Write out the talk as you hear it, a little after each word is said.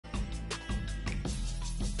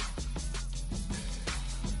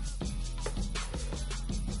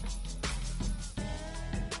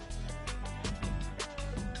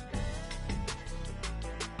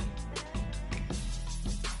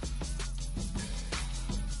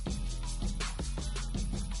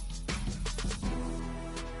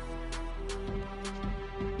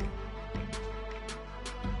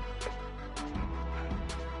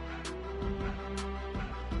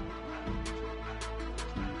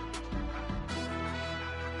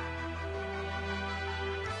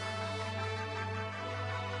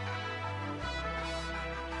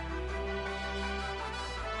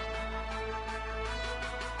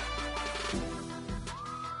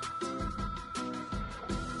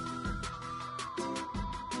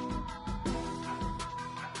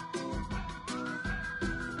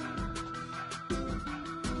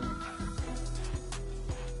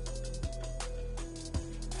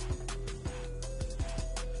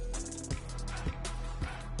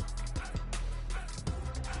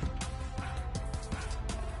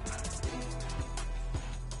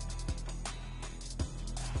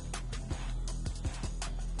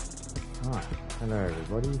Right, hello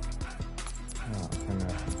everybody. I'm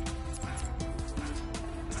gonna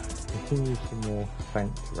continue some more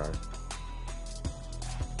Saints Row.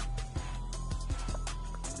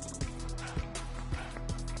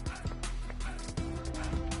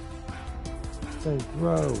 Saints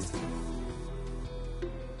Row!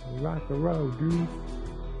 Rock a row, dude!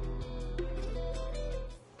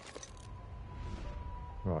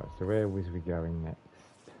 Right, so where was we going next?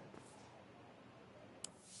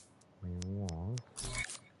 We was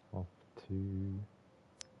off to...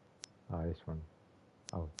 oh, this one.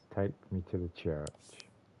 Oh, take me to the church.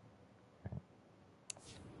 Okay.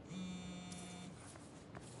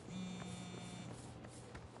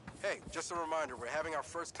 Hey, just a reminder, we're having our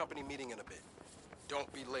first company meeting in a bit.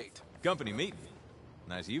 Don't be late. Company meeting?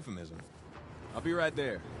 Nice euphemism. I'll be right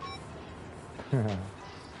there.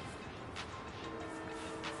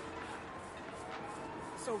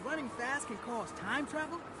 So running fast can cause time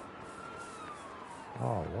travel?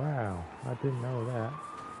 Oh, wow. I didn't know that.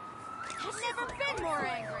 I've never been more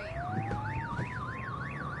angry.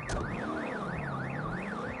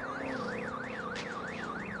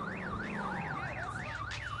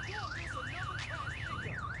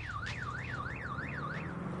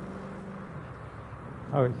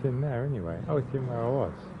 Oh, it's in there anyway. Oh, it's in where I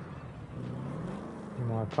was. In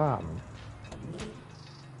my apartment.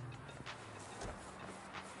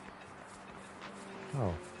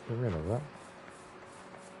 Oh, get rid of that.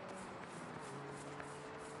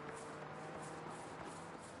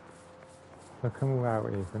 So come all out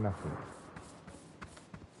here for nothing.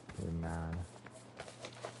 Nah.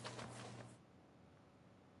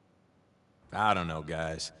 I don't know,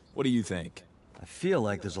 guys. What do you think? I feel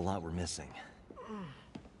like there's a lot we're missing.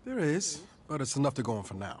 There is, but it's enough to go on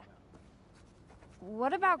for now.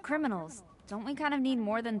 What about criminals? Don't we kind of need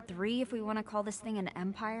more than 3 if we want to call this thing an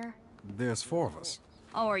empire? There's 4 of us.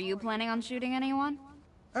 Oh, are you planning on shooting anyone?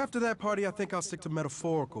 After that party, I think I'll stick to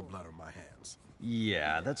metaphorical blood on my hands.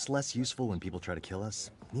 Yeah, that's less useful when people try to kill us.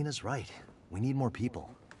 Nina's right. We need more people.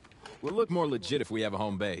 We'll look more legit if we have a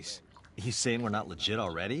home base. You saying we're not legit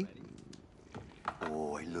already?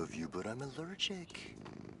 Oh, I love you, but I'm allergic.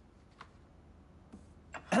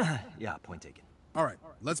 Yeah, point taken. All right,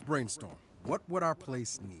 let's brainstorm. What would our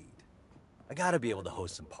place need? I gotta be able to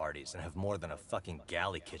host some parties and have more than a fucking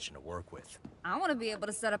galley kitchen to work with. I want to be able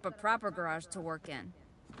to set up a proper garage to work in.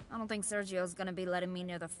 I don't think Sergio's gonna be letting me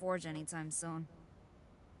near the forge anytime soon.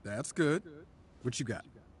 That's good. What you got?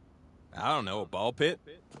 I don't know, a ball pit?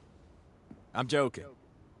 I'm joking.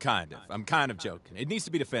 Kind of. I'm kind of joking. It needs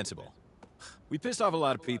to be defensible. We pissed off a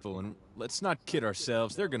lot of people, and let's not kid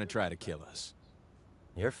ourselves, they're gonna try to kill us.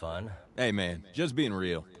 You're fun. Hey man, just being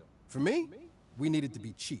real. For me, we need it to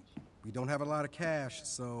be cheap. We don't have a lot of cash,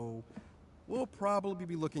 so we'll probably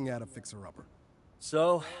be looking at a fixer-upper.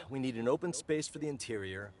 So, we need an open space for the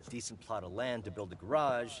interior, a decent plot of land to build a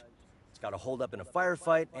garage. It's gotta hold up in a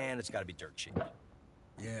firefight, and it's gotta be dirt cheap.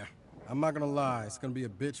 Yeah, I'm not gonna lie, it's gonna be a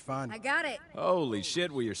bitch finding. I got it. Holy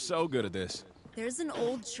shit, we are so good at this. There's an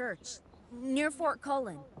old church near Fort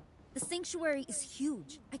Cullen. The sanctuary is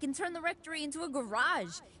huge. I can turn the rectory into a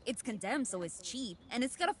garage. It's condemned, so it's cheap. And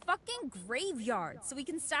it's got a fucking graveyard, so we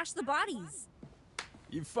can stash the bodies.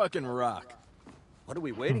 You fucking rock. What are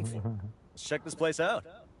we waiting for? Let's check this place out.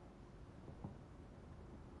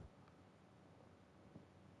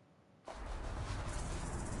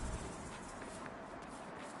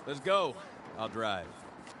 Let's go. I'll drive.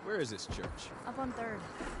 Where is this church? Up on 3rd.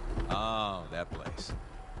 Oh, that place.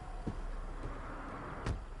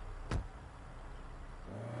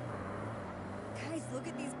 Guys, look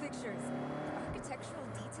at these pictures. The architectural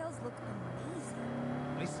details look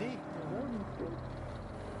amazing. I see.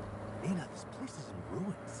 Nina, this place is in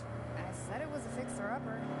ruins. I said it was a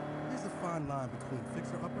fixer-upper. There's a fine line between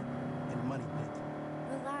fixer-upper and money pit.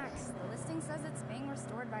 Relax. The listing says it's being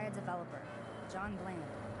restored by a developer, John Bland.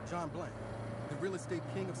 John Blank, the real estate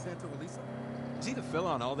king of Santa Elisa. Is he the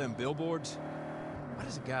fella on all them billboards? Why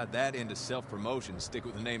does a guy that into self-promotion stick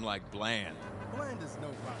with a name like Bland? Bland is no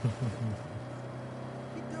rocket.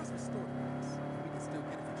 He does restore the place, and we can still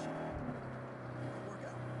get it for cheap. It'll work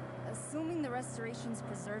out. Assuming the restorations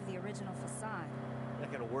preserve the original facade. I'm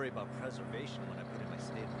not gonna worry about preservation when I put in my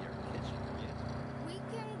state-of-the-art kitchen. Yeah. We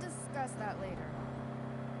can discuss that later.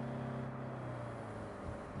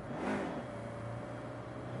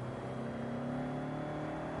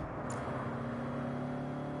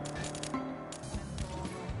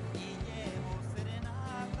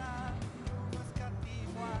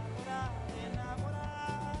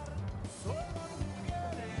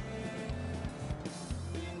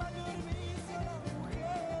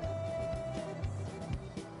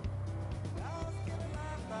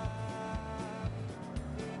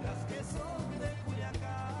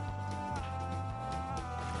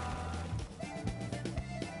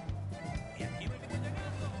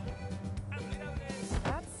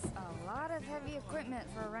 equipment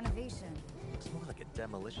for a renovation. It's more like a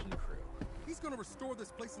demolition crew. He's gonna restore this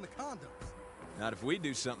place in the condos. Not if we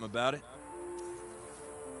do something about it.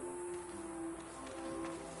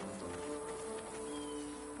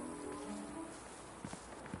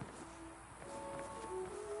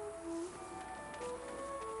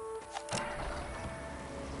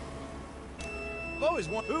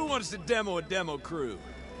 Who wants to demo a demo crew?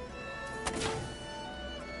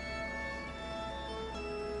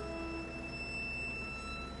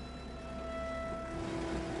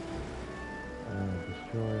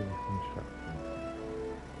 Destroy the construction.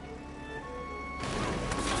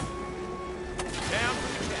 Down for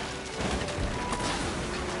the count.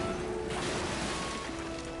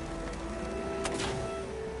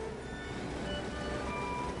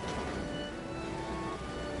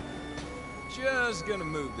 Just gonna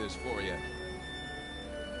move this for you.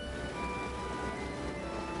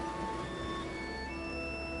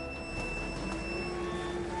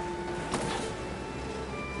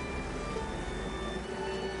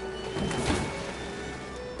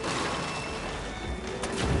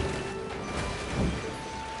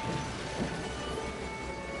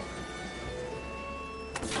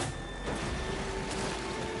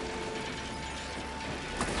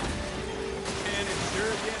 And it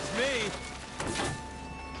sure gets me.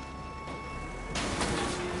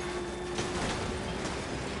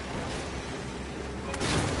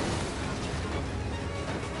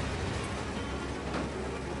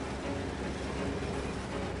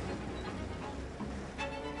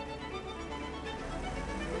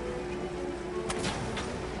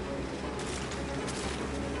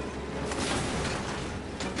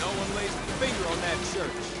 No one lays a finger on that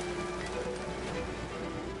church.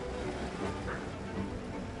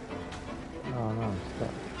 Oh no, I'm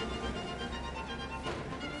stuck.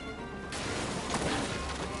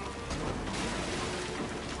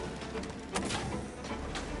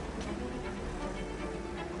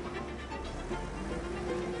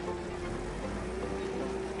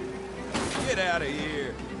 Get out of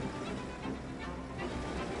here.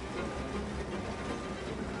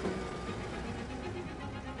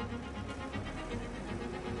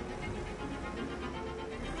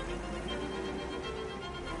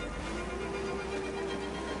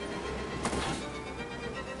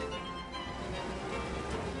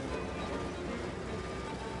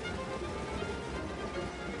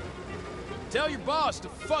 Tell your boss to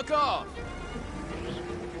fuck off.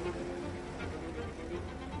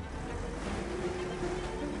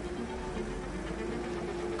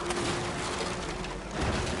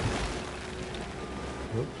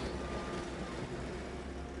 Whoops.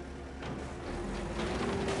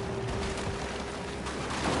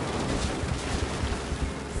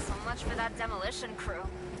 So much for that demolition crew.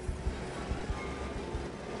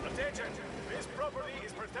 Attention! This property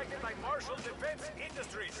is protected by Marshall Defense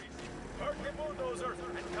Industries. Park the bulldozer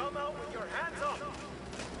and come out with your hands up!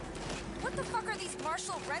 What the fuck are these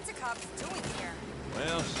Marshall rent-a-cops doing here?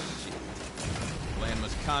 Well, shit. Land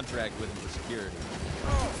must contract with him for security.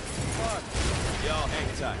 Oh, fuck. Y'all hang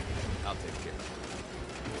tight. I'll take care of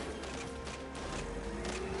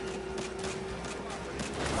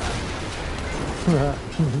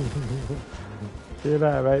it. See you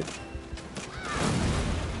later, mate.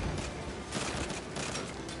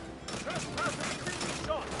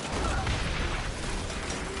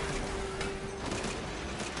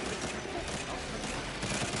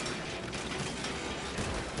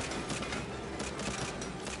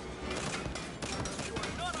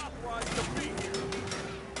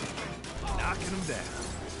 Knocking him down.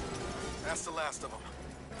 That's the last of them.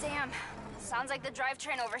 Damn. Sounds like the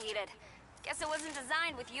drivetrain overheated. Guess it wasn't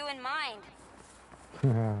designed with you in mind.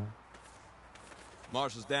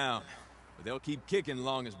 Marshall's down, but they'll keep kicking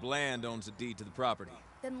long as Bland owns the deed to the property.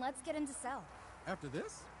 Then let's get him to sell. After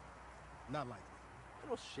this? Not likely.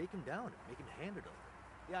 It'll shake him down and make him hand it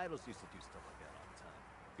over. The idols used to do stuff like that all the time.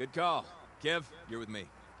 Good call. Kev, you're with me.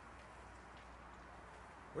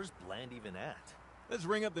 Where's Bland even at? Let's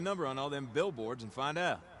ring up the number on all them billboards and find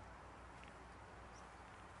out.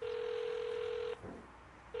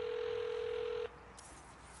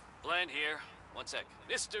 Bland here. One sec.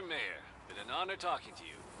 Mr. Mayor, been an honor talking to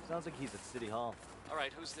you. Sounds like he's at City Hall. All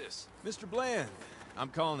right, who's this? Mr. Bland, I'm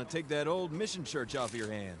calling to take that old mission church off your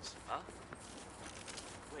hands. Huh?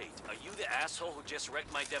 Wait, are you the asshole who just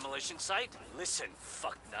wrecked my demolition site? Listen,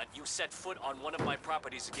 fucknut, you set foot on one of my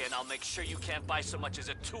properties again, I'll make sure you can't buy so much as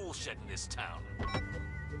a tool shed in this town.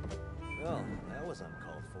 Well, that was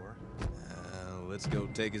uncalled for. Let's go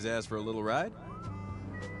take his ass for a little ride?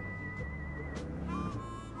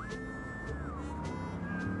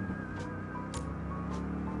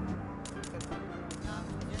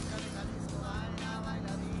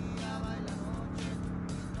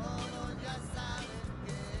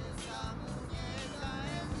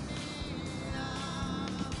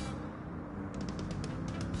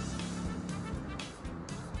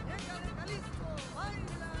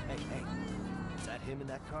 him in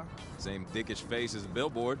that car? Same dickish face as the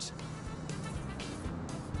billboards.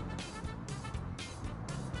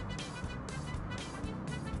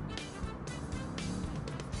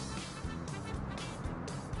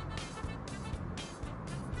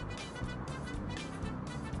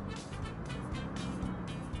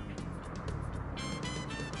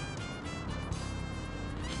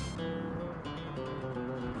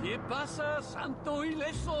 ¿Qué pasa, santo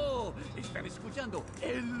ileso? Están escuchando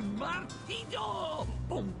El Martillo.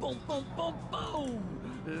 ¡Pum, pum, pum, pum, pum!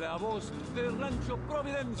 La voz de Rancho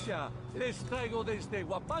Providencia. Les traigo desde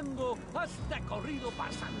Huapango hasta Corrido,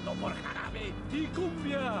 pasando por Jarabe y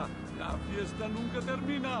Cumbia. La fiesta nunca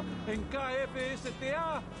termina en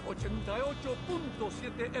KFSTA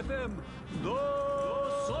 88.7 FM.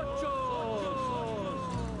 28.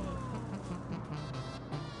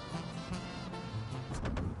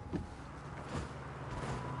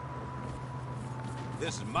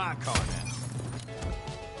 This is my car now.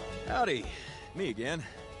 Howdy. Me again.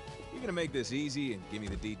 You gonna make this easy and give me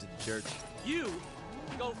the deed to the church? You?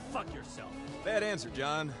 Go fuck yourself. Bad answer,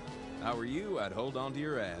 John. If I were you, I'd hold on to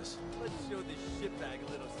your ass. Let's show this shitbag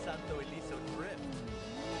a little Santo Eliso drip.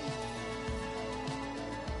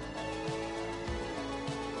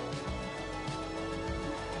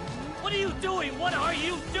 What are you doing? What are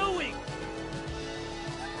you doing?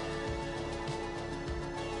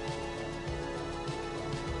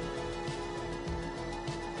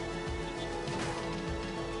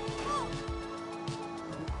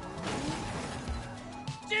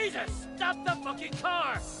 Jesus! Stop the fucking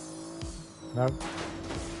car! No.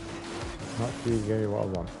 Not sure you get what I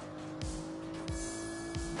want.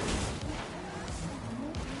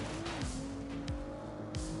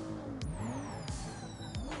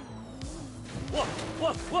 Whoa!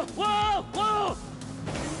 Whoa! Whoa! Whoa! Whoa!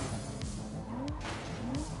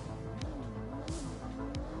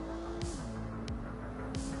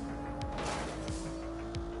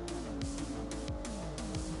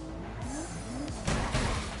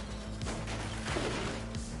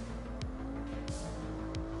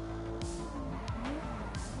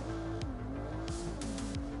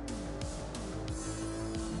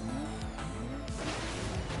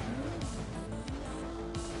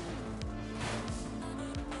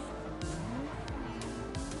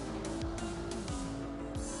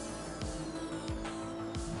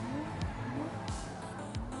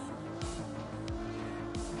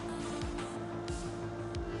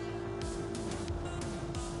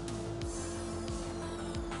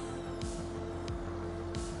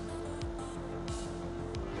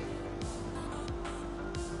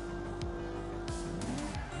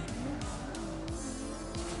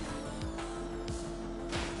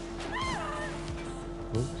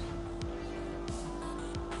 Oops.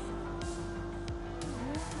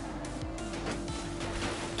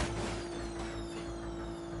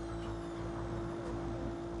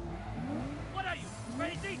 What are you,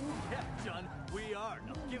 crazy? Yeah, John, we are.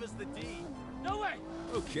 Now give us the deed. No way!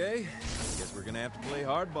 Okay. Guess we're gonna have to play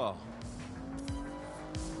hardball.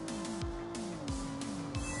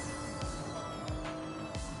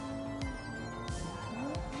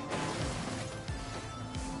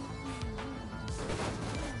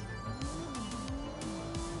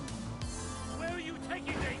 Where are you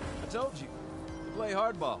taking me? I told you. Play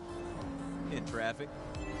hardball. In traffic.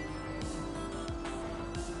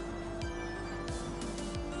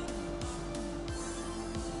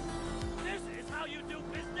 This is how you do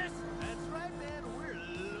business? That's right, man. We're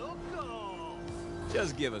loco.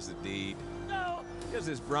 Just give us the deed. No! Guess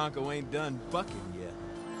this Bronco ain't done bucking yet.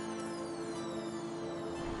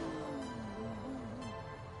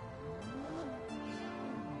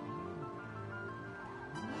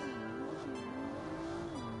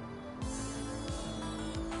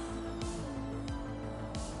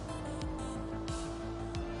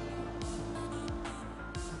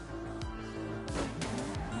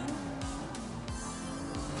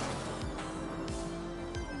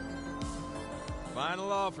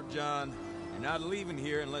 Final offer, John. You're not leaving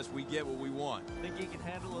here unless we get what we want. Think you can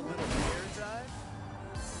handle a little air drive?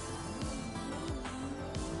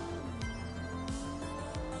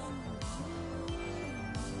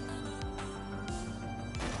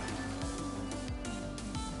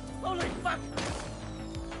 Holy fuck!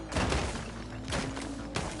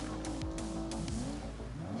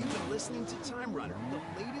 You've been listening to Time Runner,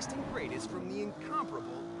 the latest and greatest from the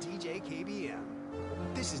incomparable DJ KBM.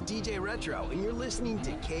 This is DJ Retro, and you're listening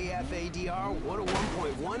to KFADR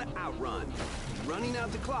 101.1 Outrun. Running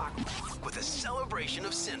out the clock with a celebration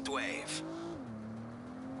of synthwave.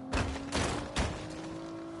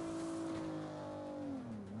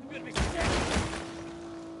 You're gonna be sick!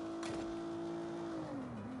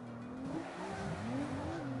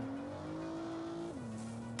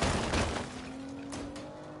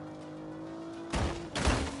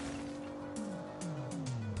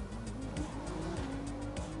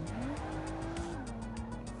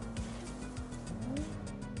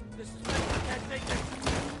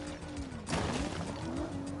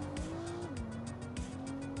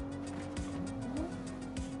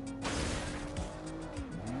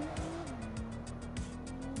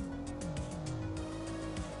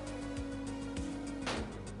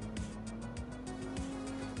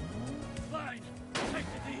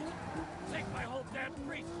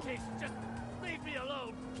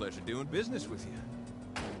 pleasure doing business with you.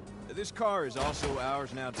 This car is also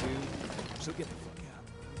ours now, too, so get the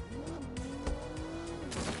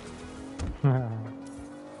fuck out.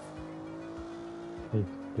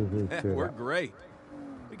 We're great.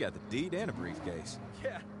 We got the deed and a briefcase.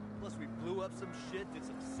 Yeah, plus we blew up some shit, did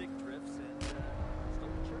some sick drifts, and stole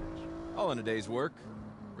the church. All in a day's work.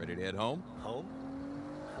 Ready to head home? Home?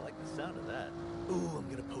 I like the sound of that. Ooh, I'm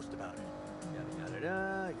gonna post about it. Yada yada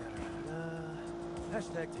yada yada.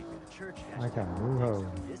 Hashtag take me to church. I got a Hashtag new home.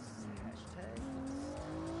 this. Hashtag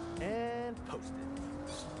this. And post it.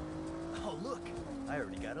 Oh, look. I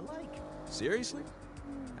already got a like. Seriously?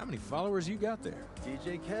 How many followers you got there?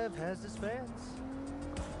 DJ Kev has his fans.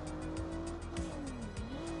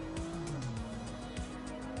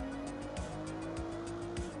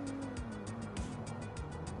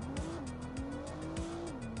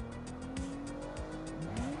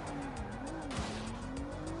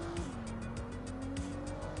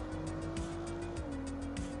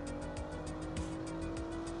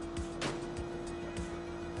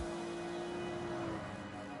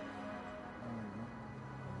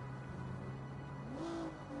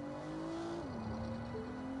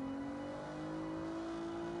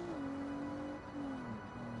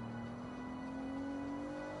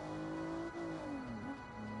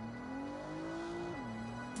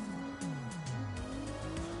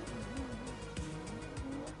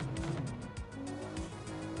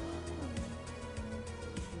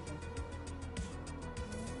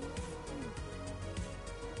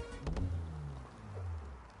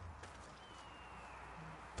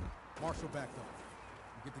 Marshall backed off.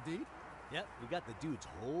 You get the deed? Yep, we got the dude's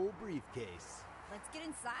whole briefcase. Let's get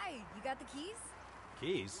inside. You got the keys?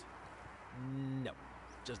 Keys? No,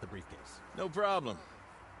 just the briefcase. No problem.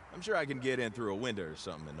 I'm sure I can get in through a window or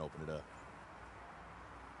something and open it up.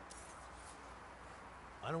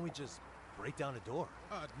 Why don't we just break down a door?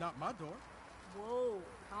 Not my door. Whoa,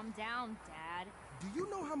 calm down, Dad. Do you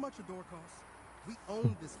know how much a door costs? We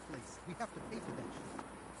own this place. We have to pay for that shit.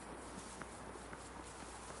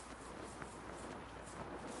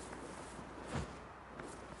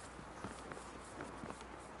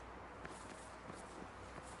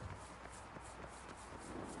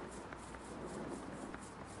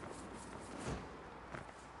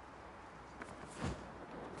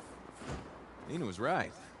 Nina was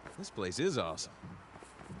right. This place is awesome.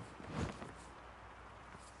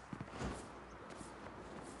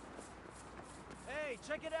 Hey,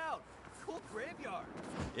 check it out! Cool graveyard!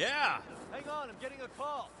 Yeah! Hang on, I'm getting a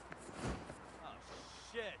call. Oh,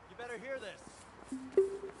 shit. You better hear this.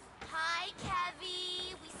 Hi,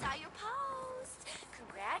 Kevy. We saw your post.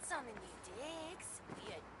 Congrats on the new digs. We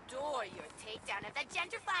adore your takedown of that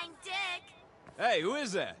gentrifying dick. Hey, who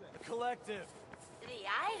is that? The collective. The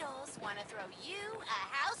Idols want to throw you a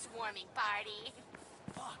housewarming party.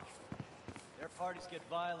 Fuck. Their parties get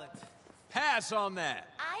violent. Pass on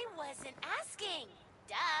that! I wasn't asking.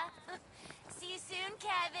 Duh. See you soon,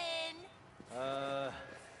 Kevin.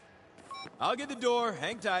 I'll get the door.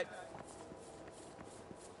 Hang tight.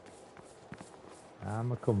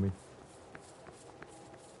 I'm a coming.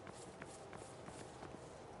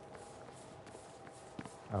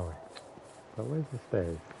 Oh wait. So where's the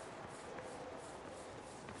stairs?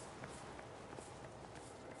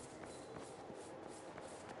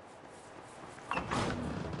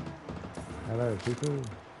 Hello, people.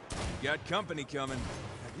 Got company coming.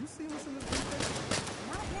 Have you seen what's in this briefcase?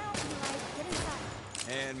 Not now, Eli. Get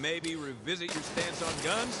inside. And maybe revisit your stance on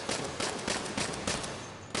guns?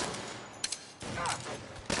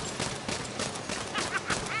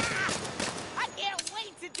 I can't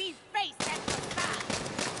wait to deface that facade.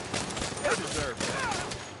 You deserve that.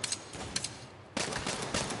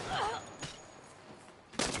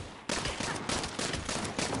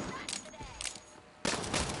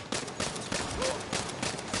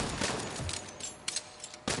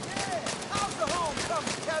 How's the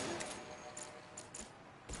homecoming, Kevin?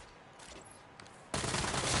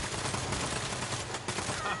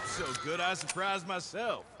 I'm so good I surprised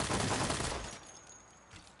myself.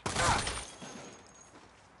 I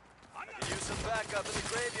could use some backup in the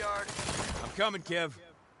graveyard. I'm coming, Kev.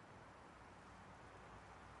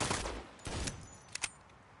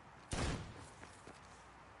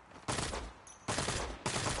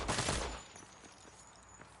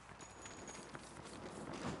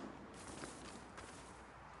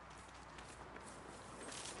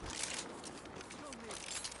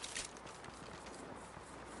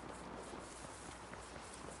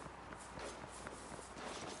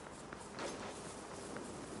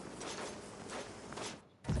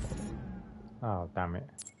 Oh, damn it.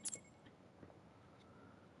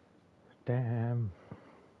 Damn.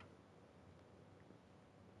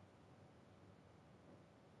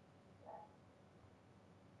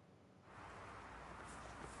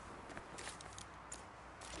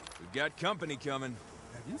 We've got company coming.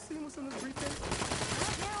 Have you seen what's in this briefcase?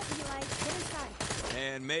 Not now, Eli. Get inside.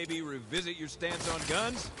 And maybe revisit your stance on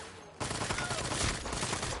guns?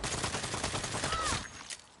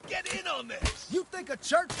 Get in on this! You think a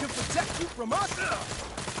church can protect you from us?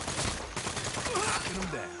 Knocking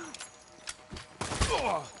them down.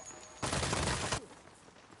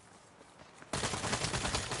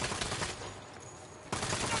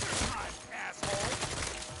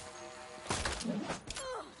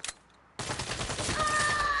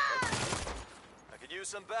 I could use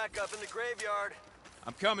some backup in the graveyard.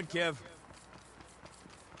 I'm coming, Kev.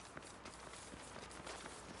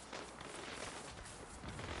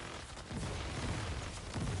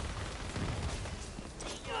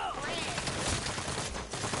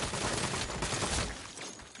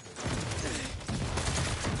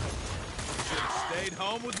 Should've stayed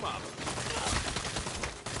home with Mama.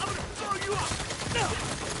 I'm gonna throw you up!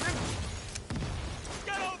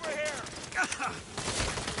 Get over here!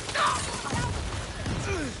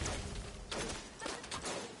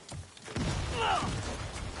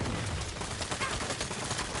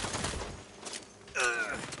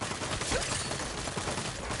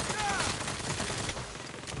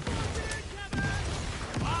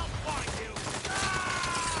 I'll find you!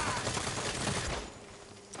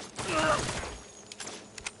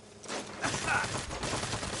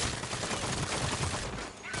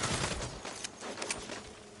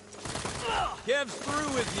 Kev's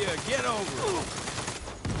through with you. Get over it.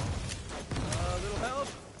 A little help?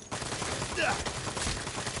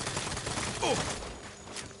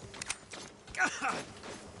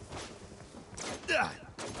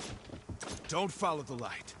 Don't follow the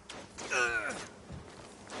light.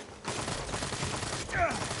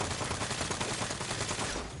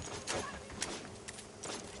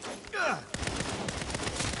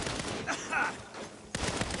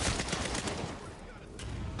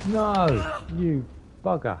 No, you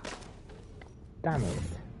bugger. Damn it. I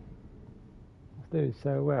was doing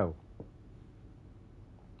so well.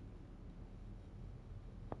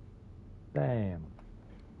 Damn.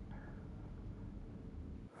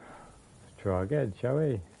 Let's try again, shall we?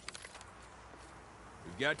 We've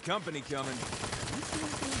got company coming.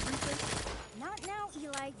 Not now,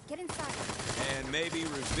 Eli. Get inside. And maybe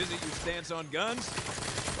revisit your stance on guns?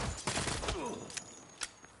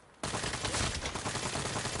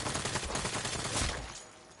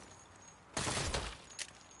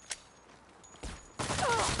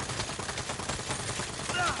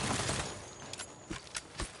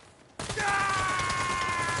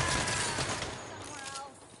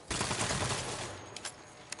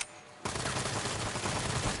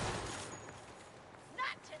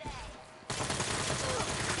 Not today.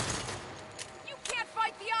 You can't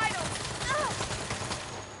fight the idol.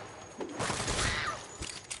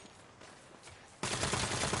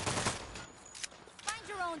 Find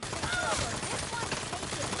your own fixer. This one's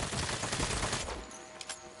taken.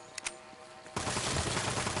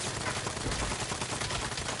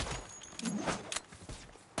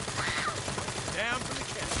 Down for the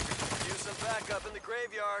count. Use some backup in the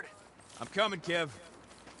graveyard. I'm coming, Kev.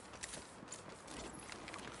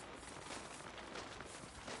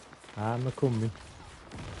 I'm coming.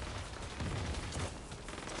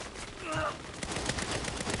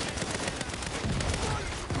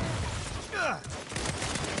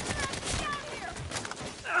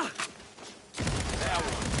 That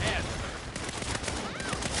one had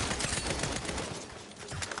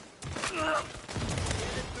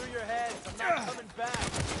Get it through your heads. I'm not coming back.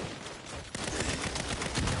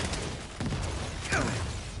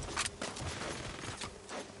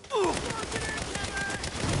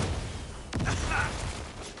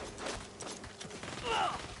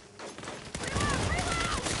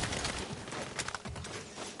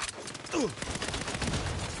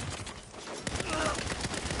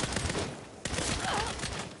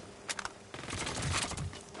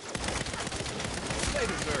 They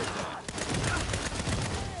deserve that.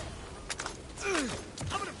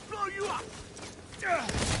 I'm gonna blow you up! Down,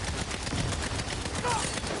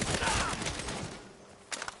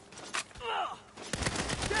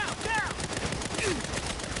 down!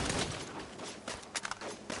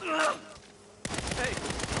 Hey,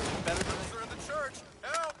 better than they're in the church.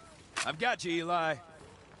 Help! I've got you, Eli.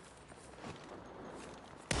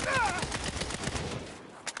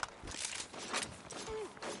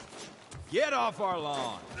 Get off our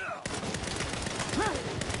lawn.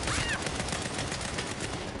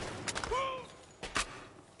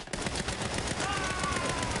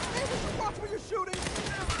 Watch where you're shooting!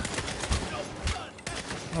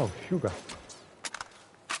 Oh, sugar.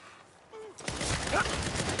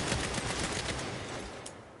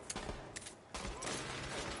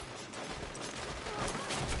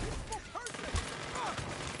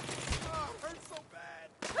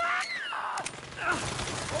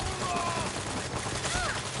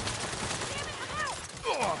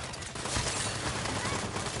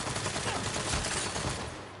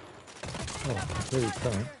 Oh, I see it's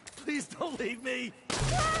coming. Please don't leave me.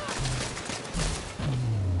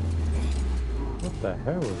 What the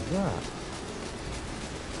hell was that?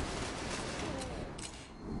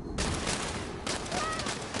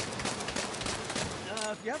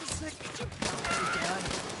 If you have a sick,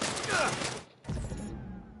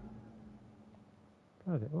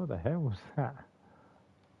 What the hell was that?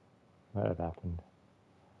 What had happened?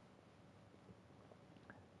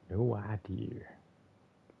 No idea.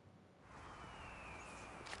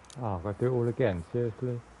 Oh, I've got to do it all again,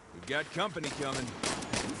 seriously? We've got company coming.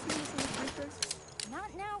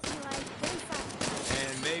 Not now, Eli. Very fast.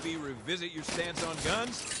 And maybe revisit your stance on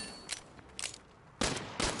guns?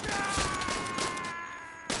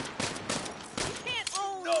 You can't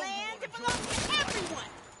own land. It belongs to everyone.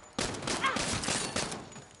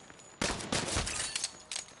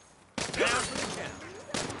 Down for the count.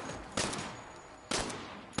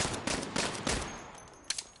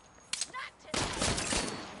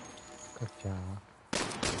 Gotcha.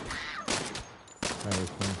 There's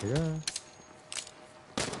one to go.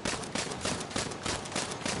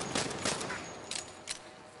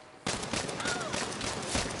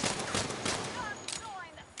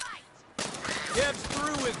 Kev's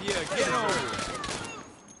through with you. Get over.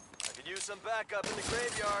 I could use some backup in the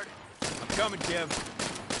graveyard. I'm coming, Kev.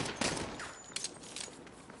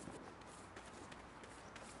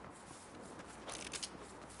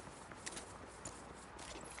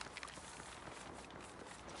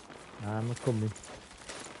 I'm coming.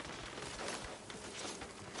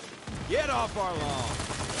 Get off our lawn.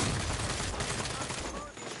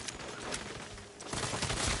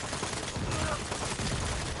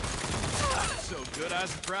 So good, I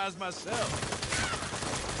surprised myself.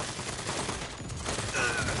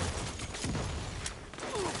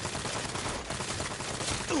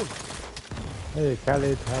 Hey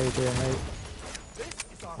Khalid, how you doing, mate?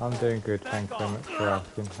 I'm doing good, thanks so much for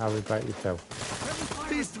asking. How about yourself?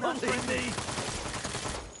 Please don't leave me.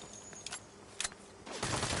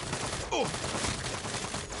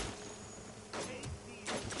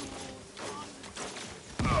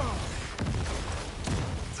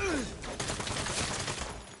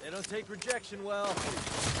 They don't take rejection well.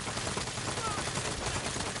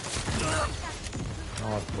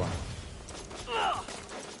 Nice one.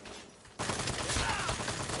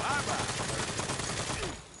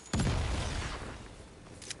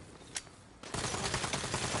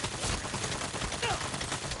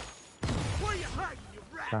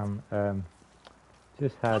 Sam,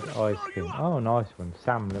 just had ice cream. Oh, nice one.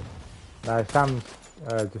 Sam, no, Sam's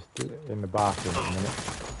just in the bathroom at the minute.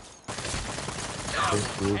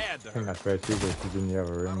 I think that's where she is. She's in the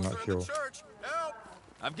other room, I'm not sure.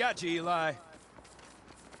 I've got you, Eli.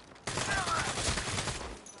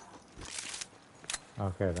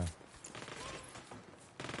 Okay then.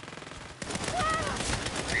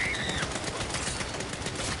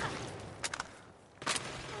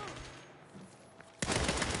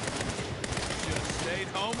 Should've stayed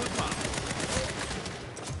home with Mom.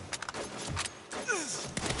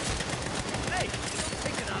 Hey, don't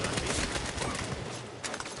take it out on me.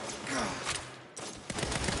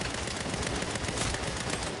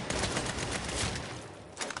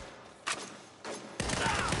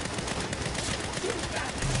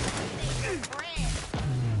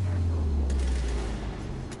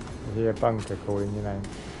 Is he a bunker calling your name?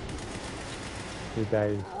 2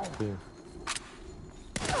 days. 2.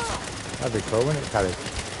 That'd be cool, wouldn't it, Khalid?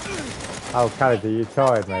 Oh, Khalid, are you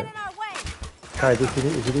tired, mate? Khalid, if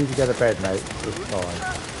you need to go to bed, mate, it's fine.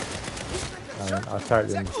 I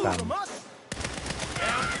totally understand.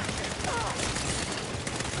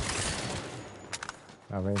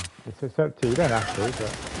 I mean, it's up to you, you don't have to,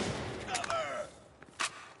 but...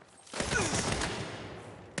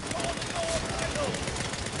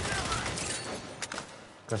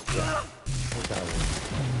 Gotcha.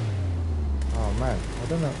 Oh man, I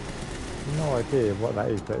don't know. No idea what that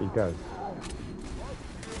is that he does.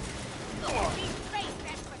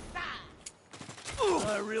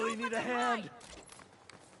 I really need a hand.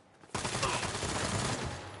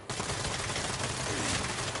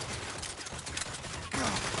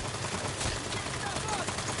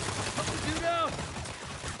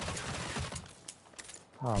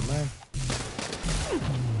 Oh man.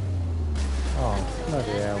 Oh,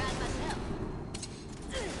 bloody hell.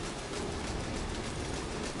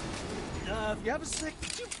 If you have a sick,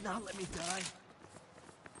 could you not let me die?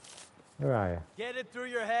 Where are you? Get it through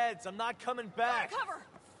your heads. I'm not coming back. Cover.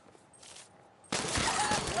 Is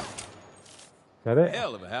that it?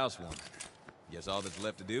 Hell of a housewarming. Guess all that's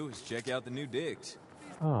left to do is check out the new digs.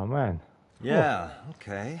 Oh man. Yeah,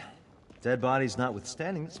 okay. Dead bodies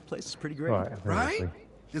notwithstanding, this place is pretty great. Right, Right?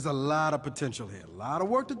 There's a lot of potential here. A lot of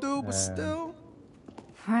work to do, but still.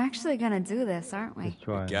 We're actually gonna do this, aren't we? Just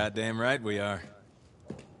trying. Goddamn right we are.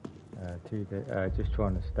 Just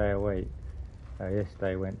trying to stay awake.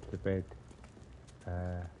 Yesterday went to bed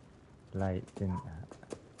late. Didn't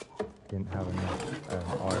have enough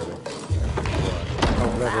iris.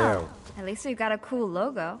 Oh bloody hell! At least we've got a cool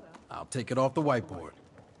logo. I'll take it off the whiteboard.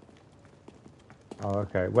 Oh,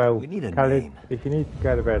 okay. Well, We need a Khalid, name. if you need to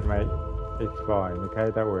go to bed, mate, it's fine.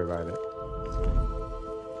 Okay, don't worry about it.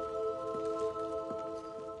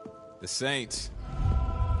 The Saints.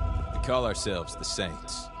 We call ourselves the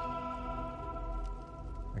Saints.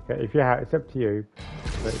 Okay, if you have, it's up to you.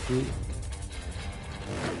 But if you,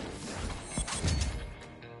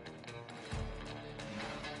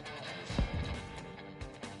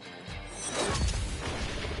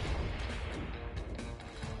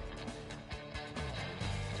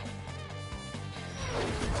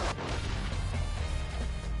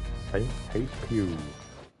 Saints HQ.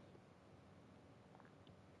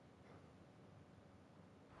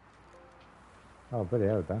 Oh, bloody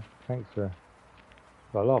hell, Dan. Thanks for...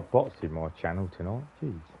 Got a lot of bots in my channel tonight.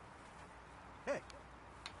 Jeez. Hey.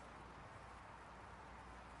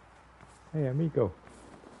 Hey, amigo.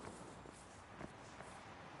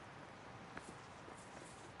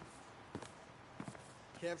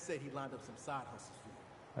 Kev said he lined up some side hustles for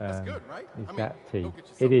you. That's good, right? Is that tea? don't get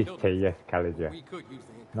yourself It is killed. tea, yes, Khalid, yeah. We could use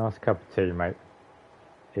the income. Nice cup of tea, mate.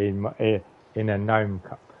 In a gnome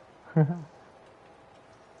cup.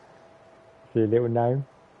 See a little gnome?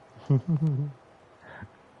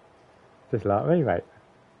 Just like me, mate.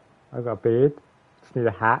 I've got a beard. Just need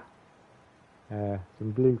a hat.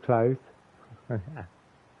 Some blue clothes.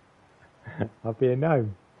 I'll be a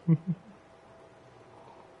gnome.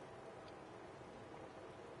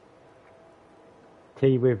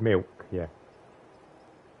 Tea with milk, yeah.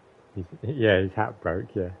 His hat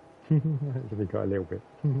broke, yeah. So we got a little bit.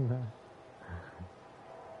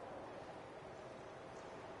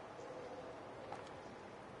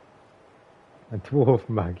 A dwarf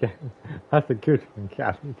mug, yeah. That's a good one,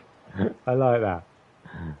 Khalid. I like that.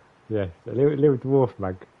 Yes, a little dwarf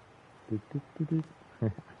mug.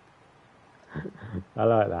 I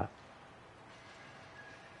like that.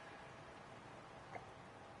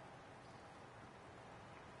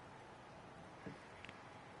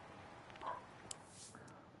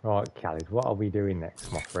 Right, Khalid, what are we doing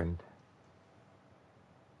next, my friend?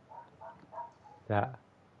 That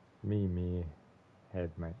me head,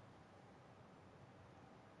 mate.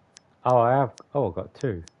 Oh, I have. Oh, I got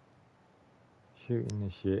two. Shooting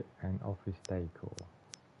the shit and office decor.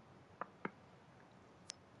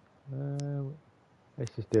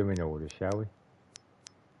 Let's just do them in order, shall we?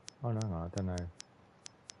 Oh no, I don't know.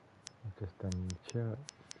 I've just done the church.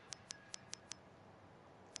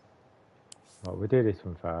 Right, we'll do this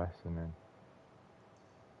one first, and then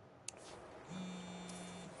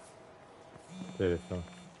do this one.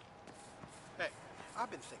 Hey, I've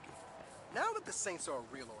been thinking. Now that the Saints are a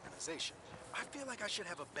real organization, I feel like I should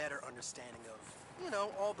have a better understanding of,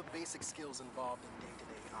 all the basic skills involved in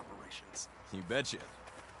day-to-day operations. You betcha.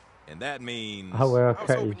 And that means... Oh, well, I was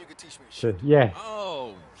okay. hoping you could teach me a So, shit. yes,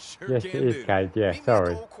 Oh, sure yes, can it is, do. Kate. Yeah, Meet me at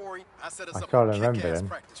sorry. the old quarry. I set us I up can't a remember kick-ass then.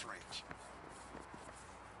 practice range.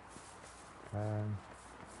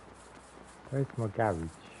 Where's my garage?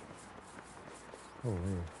 Oh,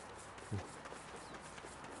 yeah.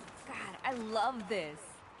 God, I love this.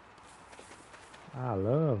 I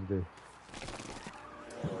love this.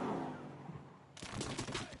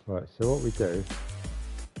 Right, so what we do...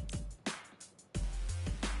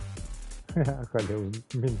 I've got a little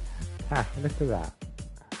mint. Ah, look at that.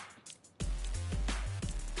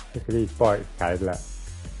 Look at these bikes, Kate, look.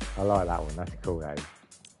 I like that one, that's cool, eh?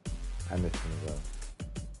 And this one as well.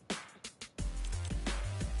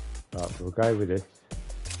 Right, so we'll go with this.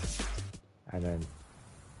 And then...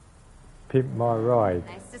 Pimp my ride.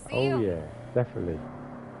 Nice to see Oh you. yeah, definitely.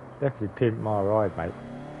 Definitely pimp my ride, mate.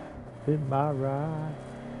 Pimp my ride.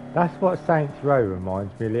 That's what Saints Row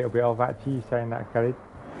reminds me a little bit of, actually, you saying that, Khalid.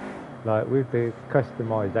 Like, with the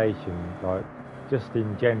customization, like, just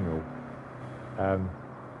in general.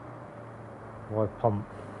 Why pump?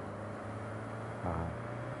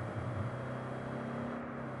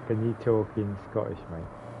 Can you talk in Scottish, mate?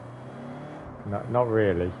 No, not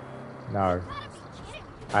really. No.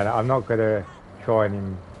 And I'm not gonna try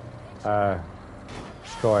and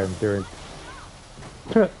do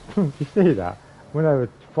it. You see that? When I was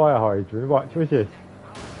fire hydrant, watch this.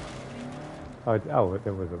 Oh,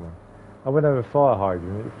 there wasn't one. I went over fire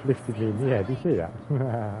hydrant, it lifted me in the air. Do you see that?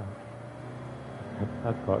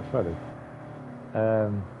 That's quite funny.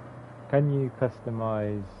 Can you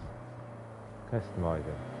customize Customise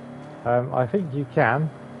them. I think you can.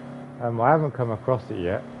 I haven't come across it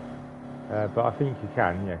yet, but I think you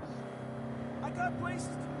can. Yes. I got places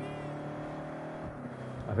to be.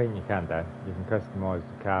 I think you can, Dan. You can customise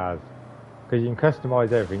the cars because you can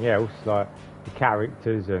customise everything else, like the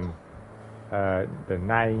characters and the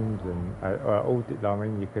names and all. I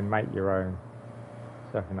mean, you can make your own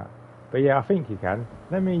stuff and that. But yeah, I think you can.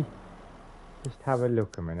 Let me just have a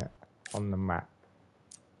look a minute on the map.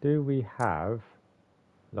 Do we have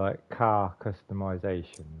like car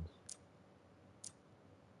customizations?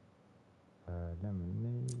 Let me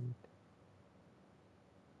need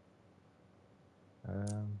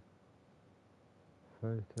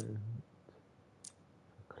photo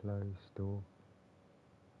closed door.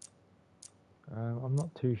 I'm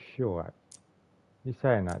not too sure. You're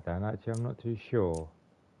saying that, Dan? Actually, I'm not too sure.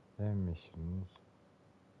 Their missions.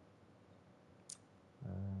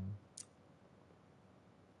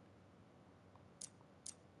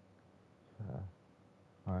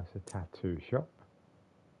 Oh, it's a tattoo shop.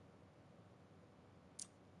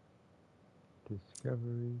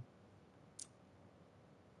 Discovery.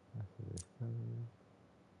 That's a discovery.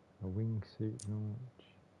 A wingsuit launch.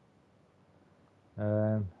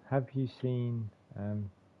 Have you seen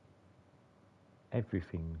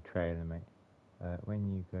everything trailer, mate?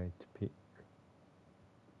 When you go to pick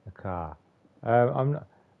a car, I'm not.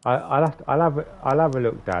 I'll have a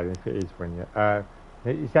look, Dad, if it is when you.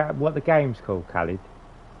 Is that what the game's called, Khalid?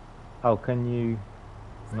 Oh, can you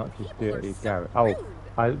not just do it at your garage?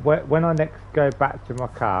 Oh, when I next go back to my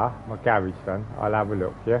car, my garage, then I'll have a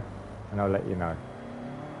look, yeah, and I'll let you know.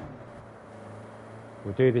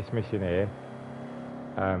 We'll do this mission here.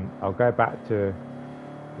 I'll go back to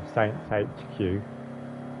the Saints HQ,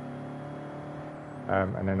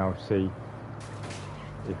 and then I'll see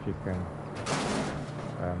if you can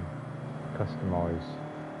customise.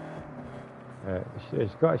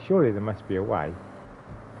 Surely there must be a way.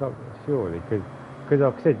 Surely, because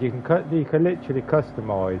like I said, you can literally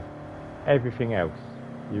customise everything else.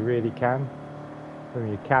 You really can, from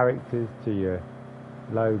your characters to your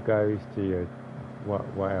logos to your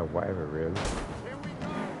whatever really.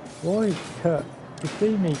 Why is Kurt? You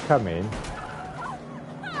see me come in,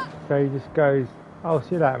 so he just goes, "Oh,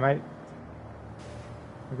 see that, mate."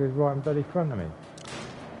 He goes right in bloody front of me.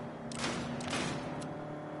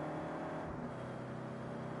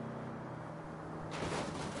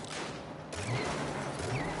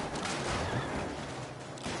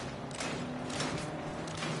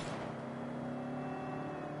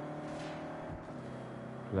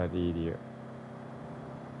 Bloody idiot.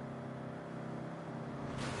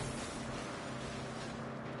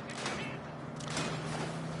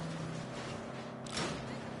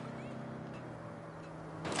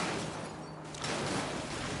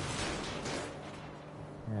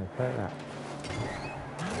 Yeah, take that.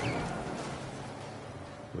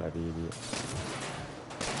 Bloody idiot.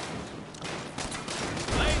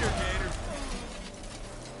 Later, Gator.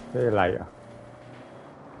 See you later.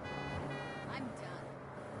 I'm done.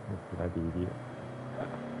 Bloody idiot.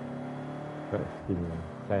 Got skinny one,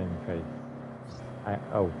 same face.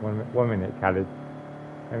 Oh, one minute, Khalid.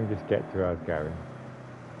 Let me just get to where I was going.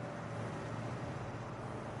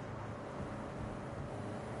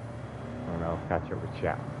 And I'll catch up with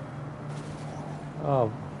chat.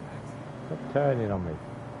 Oh, stop turning on me.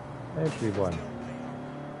 Everyone.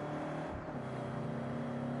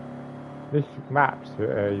 This map's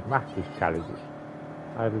massive, Khalid.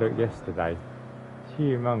 I had a look yesterday. It's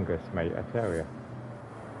humongous, mate, I tell you.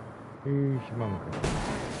 Humongous.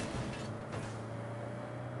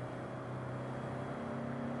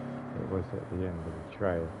 It was at the end of the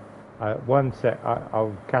trail. One sec,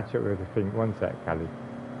 I'll catch up with the thing. One sec, Khalid.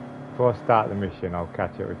 Before I start the mission, I'll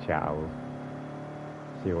catch up with chat. I will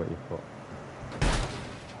see what you thought.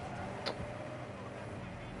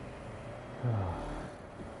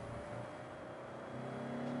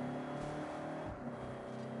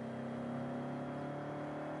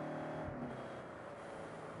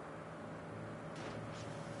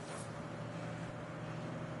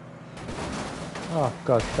 Oh,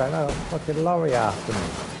 God's sake, no, fucking lorry after me.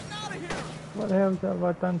 What the hell have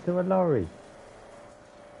I done to a lorry?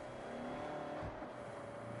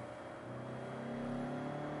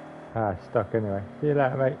 Ah, stuck anyway. See you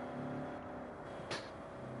later, mate.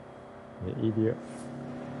 You idiot.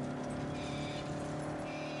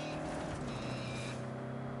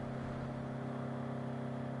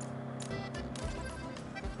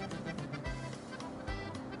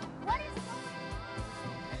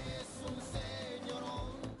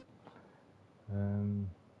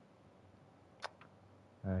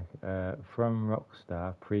 From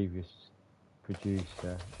Rockstar, previous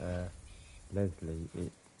producer, Leslie,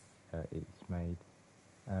 it's made.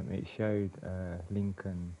 It showed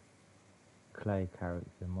Lincoln Clay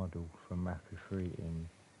character model from Mafia 3 in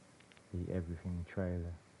the Everything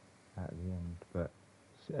trailer at the end, but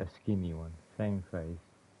a skinny one, same face.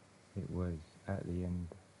 It was at the end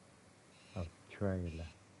of the trailer.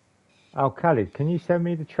 Oh, Khalid, can you send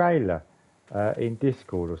me the trailer in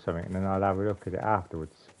Discord or something, and then I'll have a look at it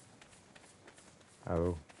afterwards.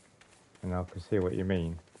 Oh, and I can see what you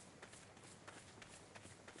mean.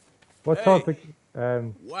 What type of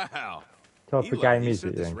Wow. type of game you is set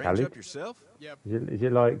it this then, range Khalid? up yourself? Yep. Is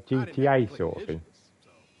it like GTA sort of thing?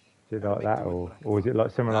 Is it like that, or is it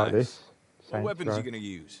like something like Nice. this? What Saints weapons Row? you gonna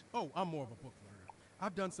use? Oh, I'm more of a book learner.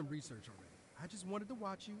 I've done some research already. I just wanted to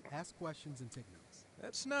watch you, ask questions, and take notes.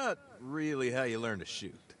 That's not really how you learn to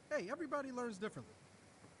shoot. Hey, everybody learns differently.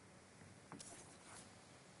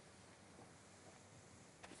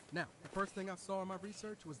 Now, the first thing I saw in my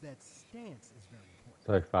research was that stance is very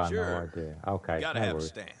important. So far, Sure. no idea. Okay, You gotta no have a worries.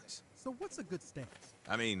 stance. So what's a good stance?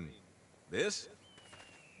 I mean, this?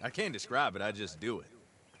 I can't describe it, I just do it.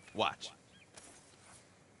 Watch.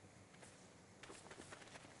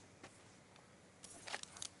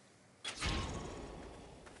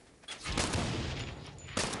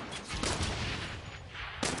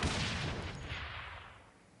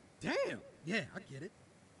 Damn! Yeah, I get it.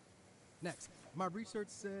 Next, my research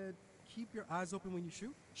said keep your eyes open when you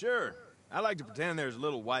shoot. Sure. I like to pretend there's a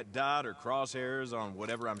little white dot or crosshairs on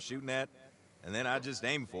whatever I'm shooting at, and then I just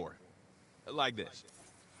aim for it. Like this.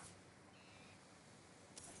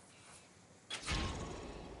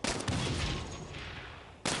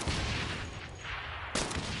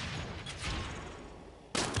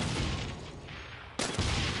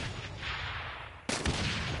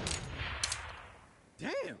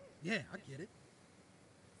 Damn! Yeah, I get it.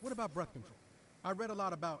 What about breath control? I read a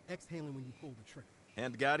lot about exhaling when you pull the trigger.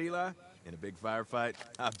 Hand to God, Eli? In a big firefight,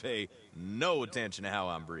 I pay no attention to how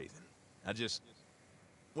I'm breathing. I just...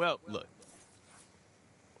 Well, look.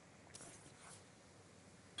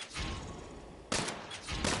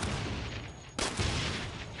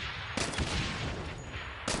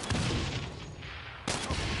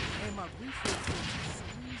 And my research says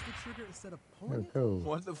squeeze the trigger instead of pulling Oh, it. cool.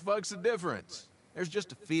 What the fuck's the difference? There's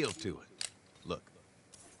just a feel to it. Look.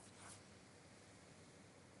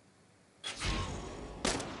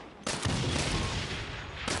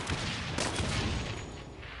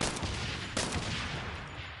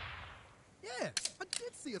 Yeah, I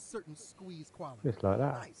did see a certain squeeze quality. Just like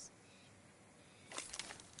that. Nice.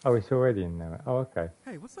 Oh, it's already in there. Oh, okay.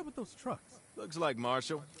 Hey, what's up with those trucks? Looks like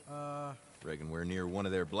Marshall. Reckon we're near one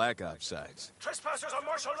of their Black Ops sites. Trespassers on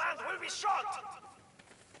martial land will be shot!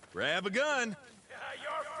 Grab a gun.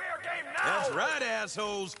 You're fair game now! That's right,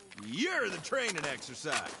 assholes. You're the training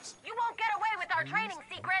exercise. You won't get away with our training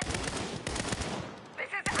secrets. This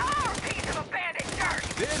is our piece of abandoned dirt.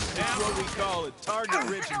 This is what we call a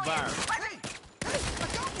target-rich environment. Hey, I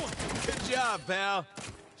got one! Good job, pal.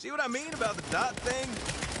 See what I mean about the dot thing?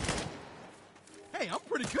 Hey, I'm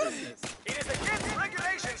pretty good at this. It is against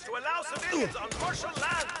regulations to allow civilians on martial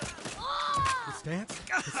land! The stance?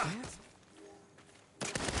 The stance?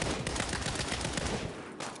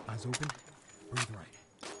 Eyes open, breathe right.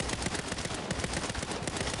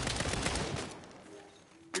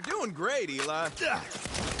 You're doing great, Eli.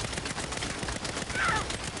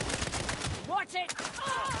 Watch it!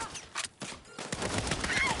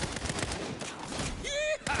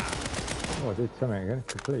 Oh, I did something again.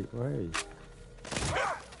 Complete. Way.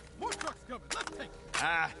 More trucks coming. Let's take it.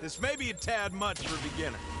 Ah, this may be a tad much for a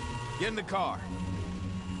beginner. Get in the car.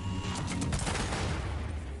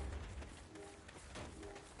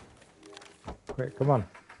 Quick, come on.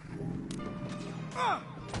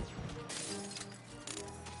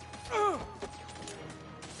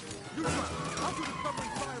 You try. I'll do the covering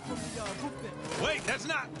fire from the roof then. Wait, that's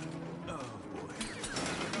not... Oh, boy.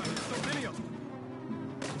 So many of them.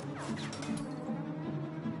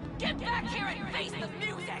 Get back here and face the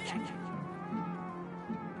music!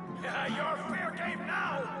 You're fair game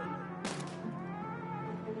now!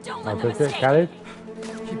 Don't Oh, let them that's it, escape! Khalid.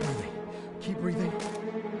 Keep breathing. Keep breathing.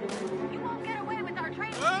 You won't get away with our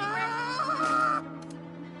training secrets.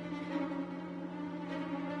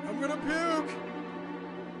 I'm gonna puke.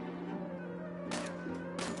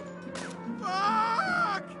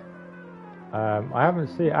 Fuck! I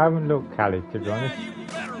haven't looked, Khalid, to be honest.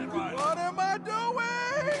 What am I doing?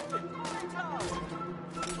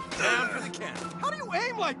 Down for the count. How do you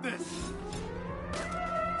aim like this?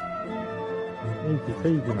 Easy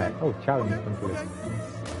peasy, mate. Oh, challenge Okay, complete. okay.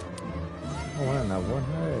 Oh, I want another one.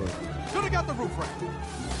 Hey. Should have got the roof right.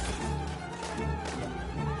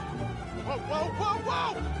 Whoa, whoa, whoa,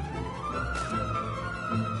 whoa!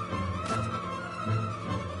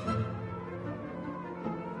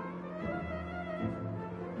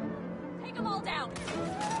 Take them all down.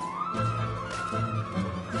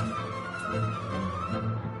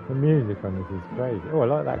 The music on this is crazy. Oh, I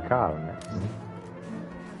like that car on it.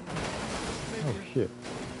 Oh shit. A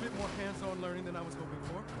bit more hands-on learning than I was hoping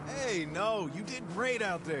for. Hey, no, you did great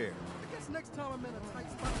out there. I guess next time I'm in a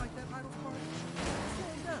tight spot like that idle car, I'll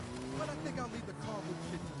slow down. But I think I'll leave the car with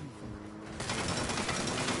shit to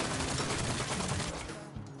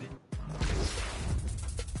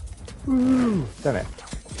do. Woo! Done it.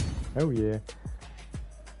 Oh yeah.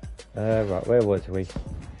 Right, where was we?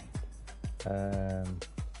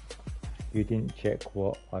 You didn't check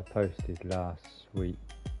what I posted last week.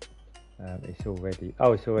 It's already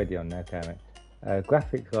on there, damn it.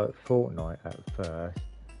 Graphics like Fortnite at first.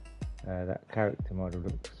 That character model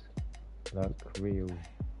looks like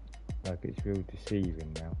it's real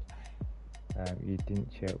deceiving now. You didn't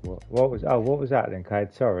check what was that then,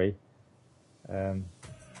 Cade? Sorry.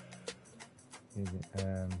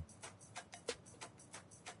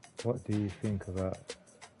 What do you think about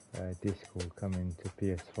Discord coming to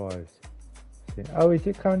PS5 soon? Oh, is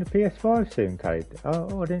it coming to PS5 soon, Cade?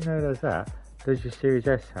 Oh, I didn't know there was that. Does your Series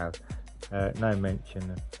S have? No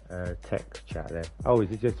mention of text chat there. Oh, is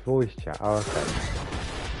it just voice chat? Oh, okay.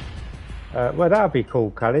 Well, that'd be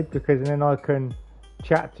cool, Khalid, because then I can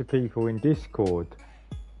chat to people in Discord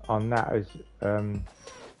on that as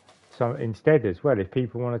instead as well, if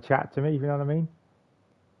people want to chat to me, you know what I mean?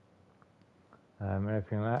 And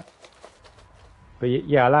everything like that. But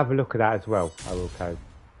yeah, I'll have a look at that as well. I will, Code.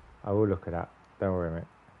 I will look at that. Don't worry, mate.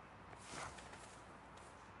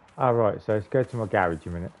 Alright, so let's go to my garage a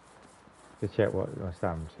minute to check what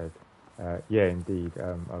Sam said. Yeah, indeed.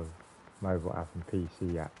 Mobile app and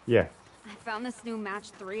PC app. Yeah. I found this new Match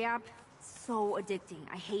 3 app. So addicting.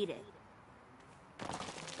 I hate it.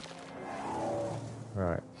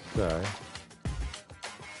 Right, so...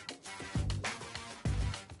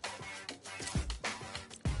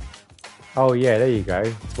 Oh yeah, there you go.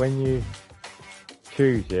 When you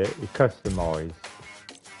choose it, you customise.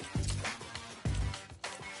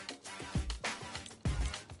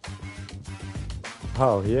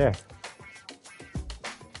 Oh yeah.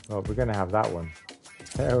 Well, we're gonna have that one.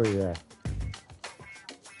 Hell yeah.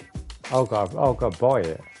 Oh god, buy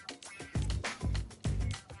it.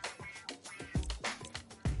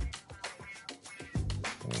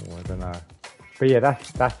 Oh, I don't know. But yeah,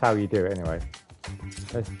 that's how you do it anyway.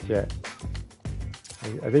 Let's check.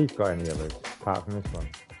 Have these got any others apart from this one?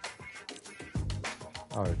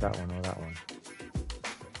 Oh, is that one or that one?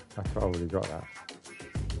 That's what I already got that.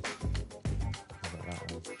 I got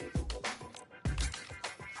that one.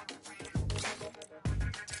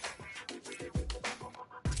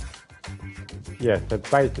 Yeah, so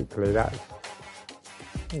basically that's...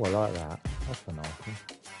 Oh, I like that. That's a nice one.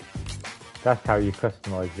 That's how you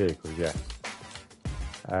customise vehicles, yeah.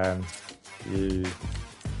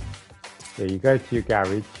 You go to your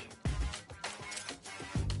garage.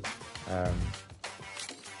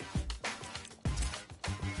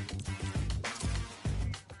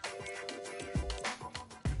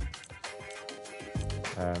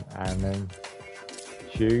 And then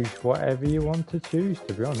choose whatever you want to choose,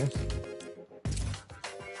 to be honest.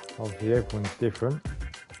 Obviously everyone's different.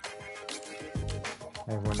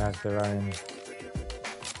 Everyone has their own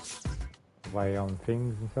way on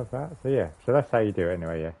things and stuff like that. So yeah, so that's how you do it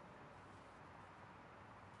anyway, yeah.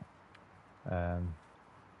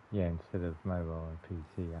 Yeah, instead of mobile and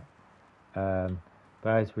PC app. But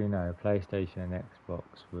as we know, PlayStation and Xbox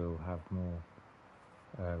will have more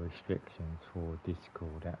restrictions for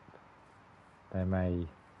Discord app. They may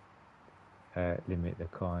limit the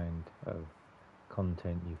kind of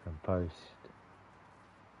content you can post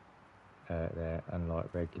there,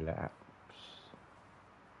 unlike regular apps.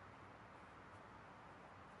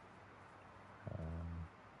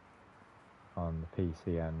 On the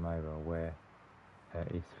PC and mobile, where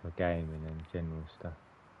it's for gaming and general stuff.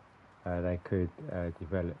 They could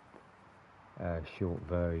develop a short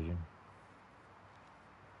version.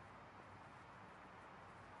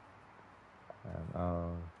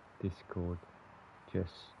 Discord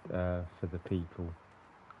just for the people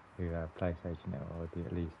who have PlayStation already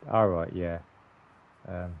at least. Alright, yeah.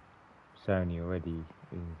 Sony already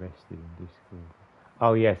invested in Discord.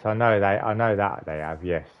 Oh yes, I know that they have,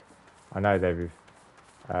 yes. I know they've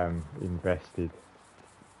invested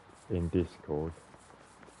in Discord.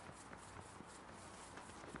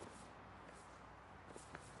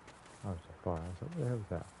 Oh, it's a fire. What the hell was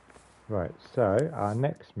that? Right, so our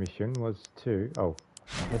next mission was to... Oh,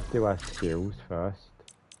 let's do our skills first.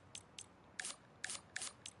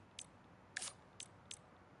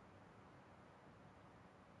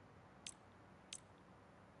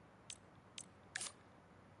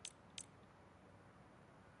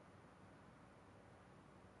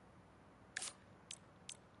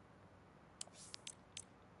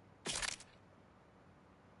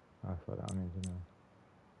 That's what that one is, isn't it?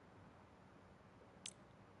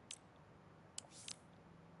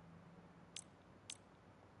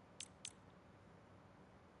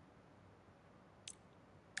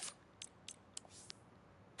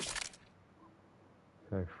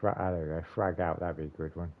 So, there we go. Frag out, that'd be a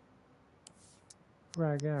good one.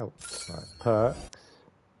 Frag out. Right, perks.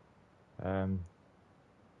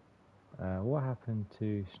 What happened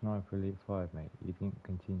to Sniper Elite 5, mate? You didn't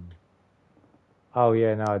continue. Oh,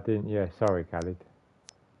 yeah, no, I didn't. Yeah, sorry, Khalid.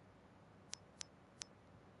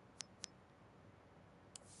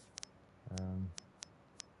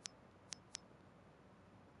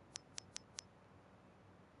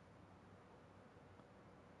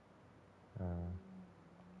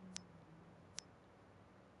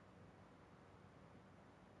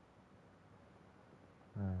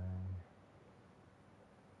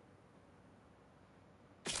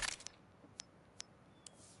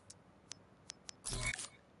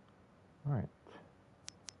 Right.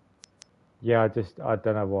 Yeah, I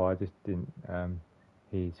don't know why, I just didn't,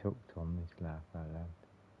 he's hooked on this laugh out loud.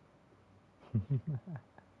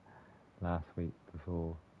 Last week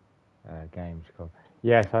before Gamescom.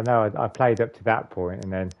 Yes, I know, I played up to that point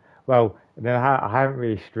and then, well, then I haven't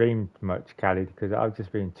really streamed much, Khalid, because I've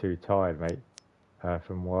just been too tired, mate,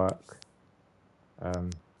 from work.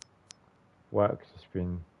 Work's just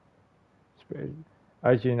been,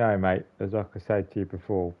 as you know, mate, as like I said to you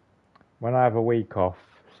before, when I have a week off,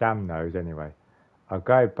 Sam knows anyway, I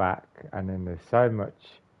go back and then there's so much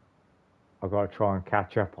I've got to try and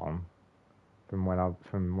catch up on from when I've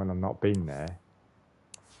not been there.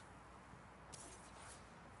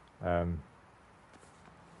 It's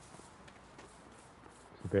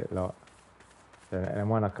a bit like, and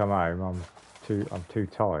when I come home, I'm too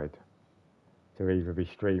tired to either be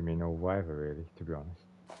streaming or whatever, really, to be honest.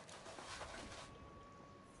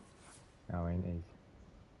 I mean, it is.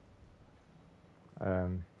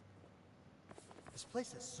 This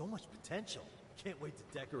place has so much potential. Can't wait to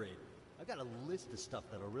decorate. I got a list of stuff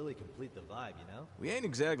that'll really complete the vibe, you know? We ain't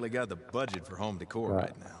exactly got the budget for home decor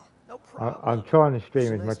right now. No problem. I'm trying to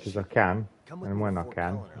stream as much as I can, and when I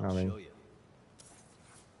can, I mean.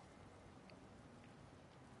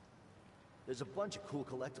 There's a bunch of cool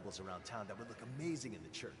collectibles around town that would look amazing in the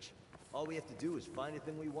church. All we have to do is find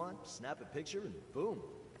anything we want, snap a picture, and boom.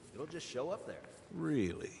 It'll just show up there.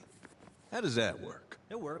 Really? How does that work?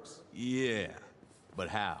 It works. Yeah, but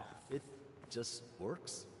how? It just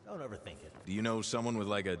works. Don't overthink it. Do you know someone with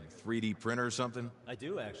like a 3D printer or something? I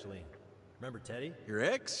do, actually. Remember Teddy? Your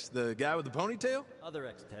ex? The guy with the ponytail? Other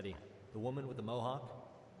ex-Teddy. The woman with the mohawk.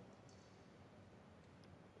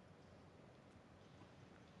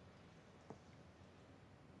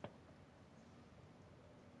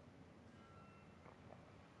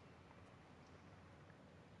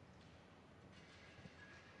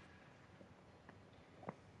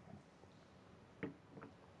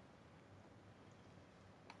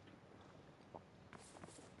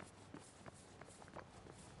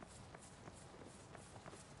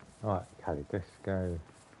 Right, Khalid, let's go.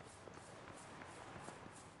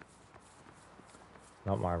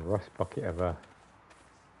 Not my rust bucket of a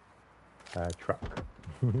truck.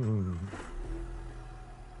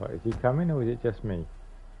 What, is he coming or is it just me?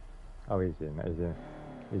 Oh, he's in.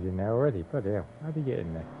 He's in there already. Bloody hell! How did he get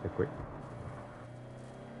in there so quick?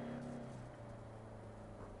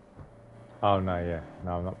 Oh no, yeah,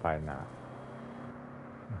 no, I'm not paying that.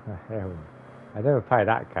 Hell, no. I never pay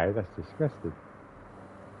that, Kay. That's disgusting.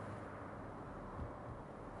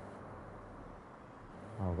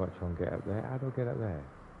 Oh, I've got to try and get up there. How do I get up there?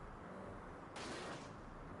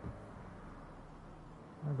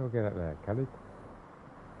 How do I get up there, Khalid?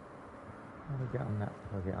 How do I get on that?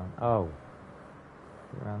 How do I get on? Oh,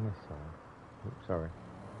 get around this side. Oops, sorry.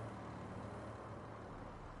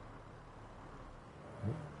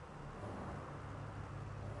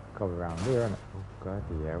 Go around here, innit? Oh, God,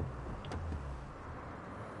 hell.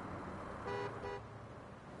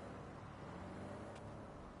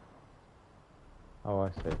 Oh,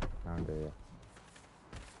 I see. Down here.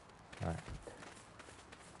 Right.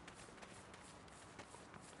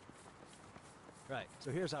 Right,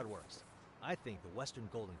 so here's how it works. I think the Western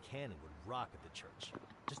Golden Cannon would rock at the church.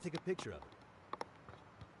 Just take a picture of it.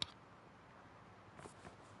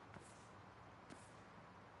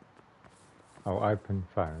 Oh, open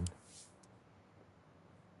phone.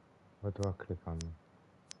 What do I click on?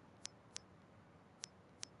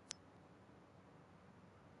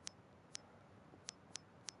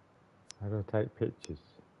 How do I take pictures?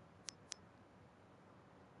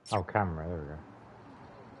 Oh, camera, there we go.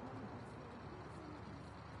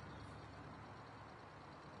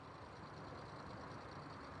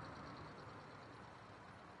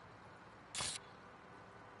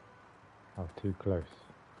 I was too close.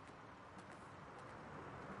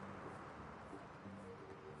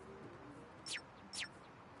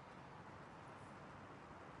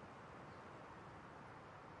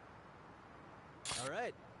 All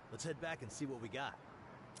right, let's head back and see what we got.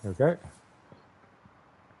 There we go.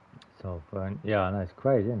 So, yeah, I know it's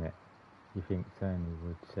crazy, isn't it? You think Sony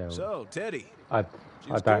would sell? So, Teddy. I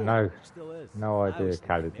She's don't cool. know. Still is. No I idea, was thinking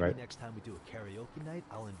Khaled, maybe mate. next time we do a karaoke night,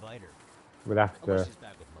 I'll invite her. We'll have Unless to. she's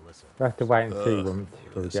back with Melissa. We'll have to wait and see when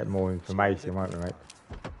we get more information, won't we, mate?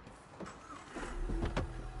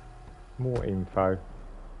 More info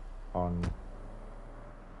on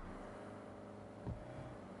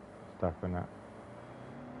stuff and that.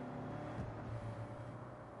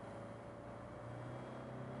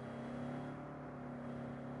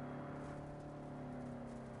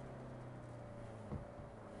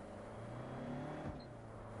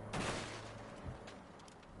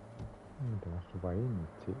 That's the way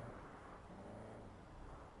into it.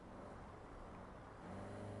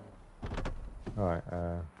 Alright,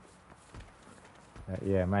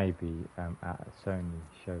 yeah, maybe at a Sony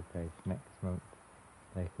showcase next month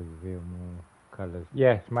they could reveal more colours.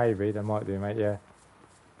 Yes, maybe they might do, mate. Yeah,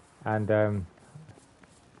 and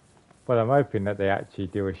well, I'm hoping that they actually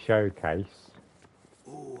do a showcase.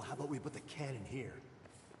 Ooh, how about we put the cannon here?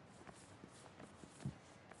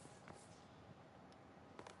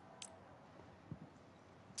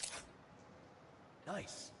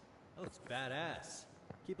 Nice. Oh, it's badass.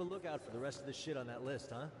 Keep a lookout for the rest of the shit on that list,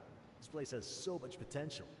 huh? This place has so much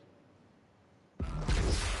potential.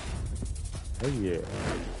 Oh yeah.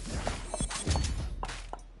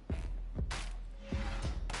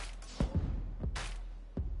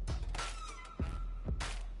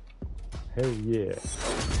 Hell yeah.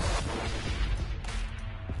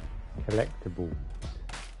 Collectibles.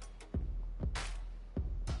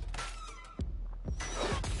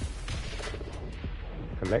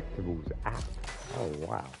 Collectibles app. Oh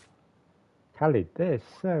wow. Khaled, there's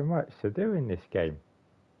so much to do in this game.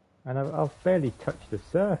 And I've barely touched the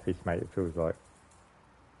surface, mate, it feels like.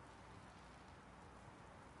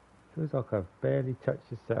 Feels like I've barely touched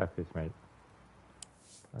the surface, mate.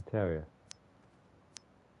 I tell you.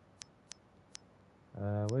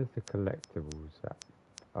 Where's the collectibles at?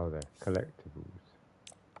 Oh, there, collectibles.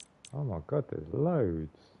 Oh my god, there's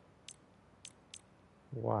loads.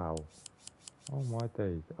 Wow. Oh my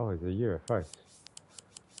days. Oh, it's a UFO.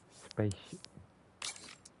 Spaceship.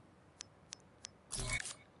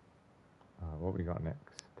 What we got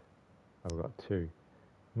next? Oh, we've got two.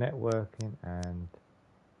 Networking and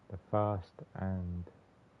the fast and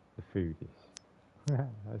the foodies.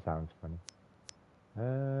 That sounds funny.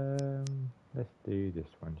 Let's do this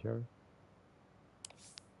one, shall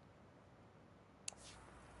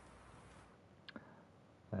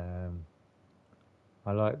we?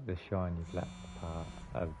 I like the shiny black part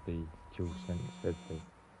of the DualSense.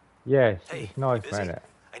 Yes, Hey, it's nice, you busy? isn't it?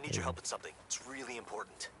 I need your help with something. It's really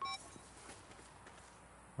important.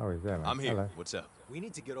 Oh, he's there, man. I'm here. Hello. What's up? We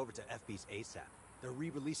need to get over to FB's ASAP. They're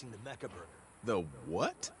re-releasing the Mecha Burger. The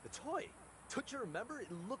what? The toy. Don't you remember? It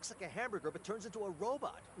looks like a hamburger but turns into a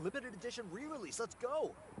robot. Limited edition re-release. Let's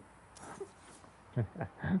go.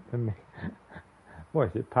 What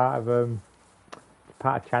is it? Part of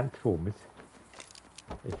Transformers.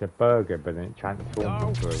 It's a burger, but then it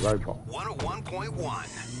transforms into a robot.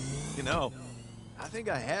 101.1. You know, I think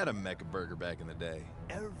I had a Mecha Burger back in the day.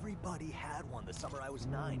 Everybody had one the summer I was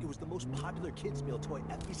 9. It was the most popular kids' meal toy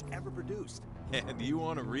FB's ever produced. And you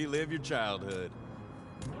want to relive your childhood?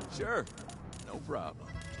 Sure, no problem.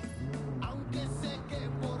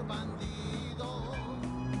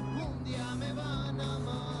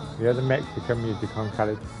 You hear the Mexican music on,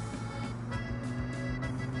 Khaled?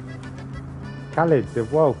 Khaled, the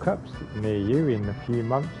World Cup's near you in a few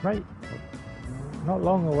months, mate. Not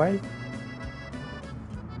long away.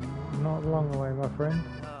 Not long away, my friend.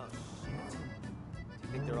 Oh, shit. Do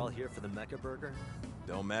you think they're all here for the Mecha Burger?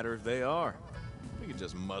 Don't matter if they are. We could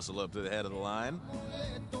just muscle up to the head of the line.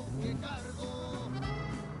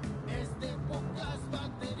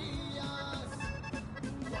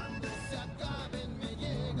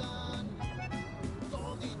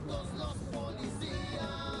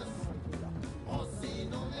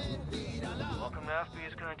 Welcome to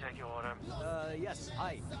FB's. Can I take your order? Yes.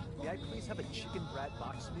 Hi. May I please have a chicken brat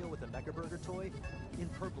box meal with a Mecha Burger toy? In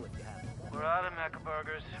purple if you have it. We're out of Mecha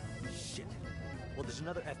Burgers. Shit. Well, there's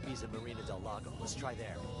another FB's in Marina del Lago. Let's try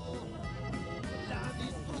there.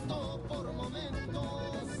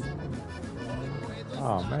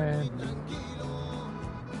 Oh, man.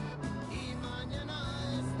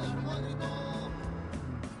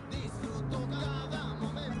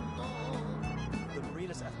 The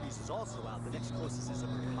Marina's FB's is Also out, the next closest is a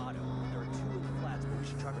Mercado. There are 2 in the flats, but we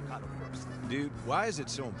should try Mercado first. Dude, why is it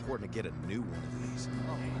so important to get a new one of these?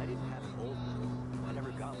 Oh, I didn't have an old one. I never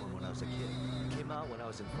got one when I was a kid. It came out when I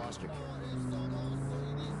was in foster care.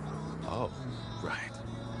 Oh, right.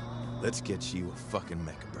 Let's get you a fucking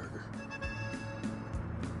Mecha Burger.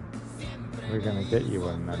 We're gonna get you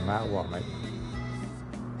one no matter what, mate.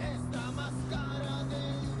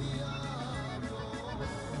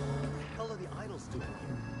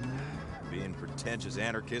 Being pretentious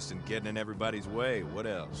anarchists and getting in everybody's way. What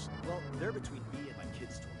else? Well, they're between me and my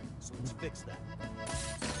kid's toy, so let's fix that.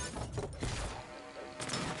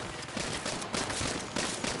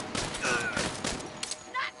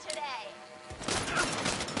 Not today.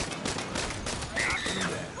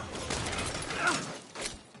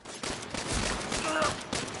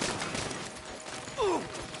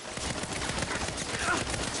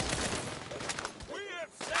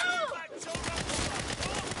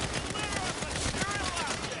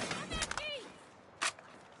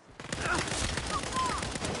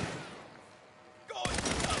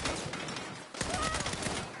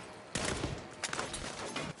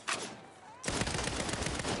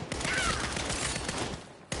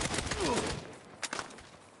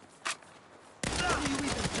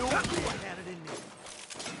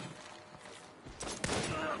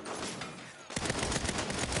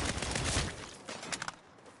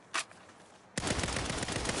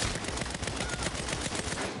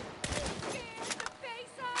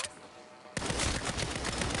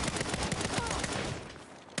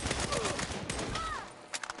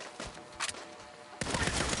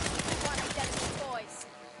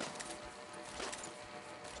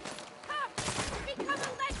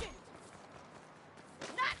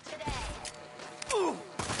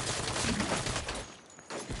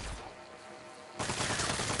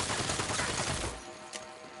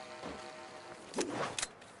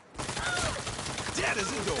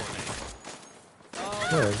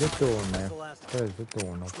 There's a door now. There's a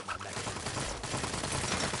door now.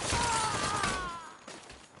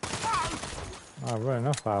 Oh, running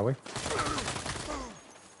off, are we?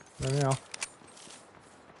 Running off.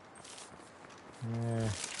 Yeah.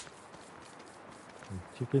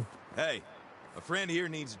 Chicken. Hey, a friend here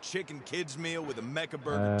needs a chicken kids meal with a Mecha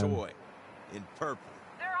Burger toy. In purple.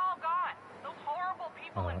 They're all gone. Those horrible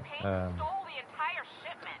people in pink stole the entire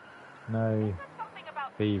shipment. No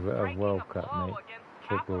fever of World Cup, mate.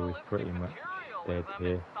 Football is pretty much dead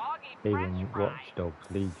here. Even Watch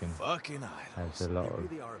Dogs Legion has a lot of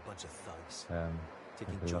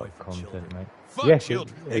content, mate. Yes,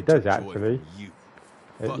 it does actually.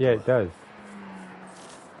 Yeah, it does.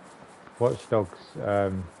 Watch Dogs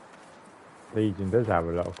Legion does have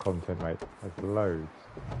a lot of content, mate. There's loads.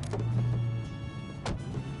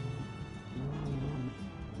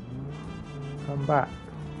 Come back.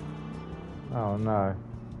 Oh no.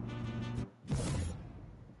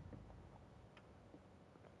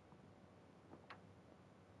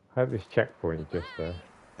 Hope this checkpoint is just there.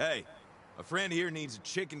 Hey, a friend here needs a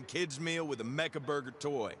chicken kids meal with a Mecha Burger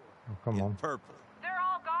toy. Oh, come on. Purple. They're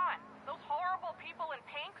all gone. Those horrible people in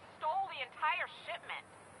pink stole the entire shipment.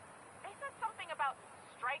 They said something about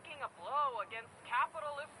striking a blow against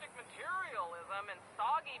capitalistic materialism and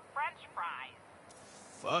soggy French fries.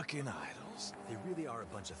 Fucking idols. They really are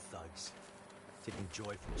a bunch of thugs. Taking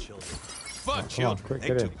joy from children. Fuck children. They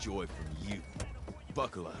took joy from you.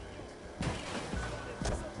 Buckle up.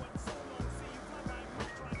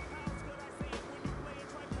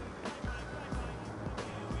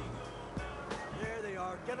 There they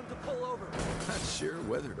are. Get them to pull over. Not sure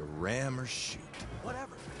whether to ram or shoot.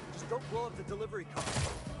 Whatever. Just don't blow up the delivery car.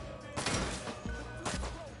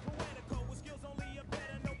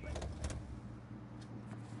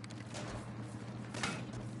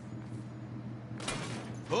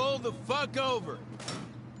 Pull the fuck over.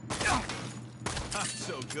 I'm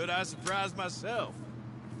so good I surprised myself.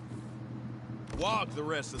 Walk the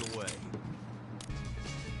rest of the way.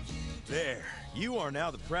 There. You are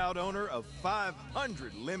now the proud owner of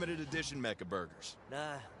 500 limited edition Mecha Burgers. Nah,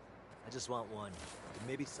 I just want one.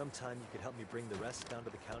 Maybe sometime you could help me bring the rest down to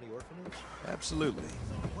the county orphanage? Absolutely.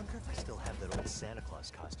 I wonder if I still have that old Santa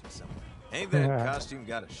Claus costume somewhere. Ain't that costume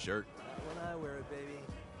got a shirt? When I wear it, baby.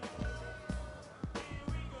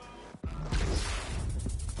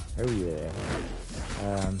 Oh yeah.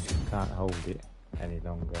 Can't hold it any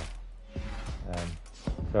longer.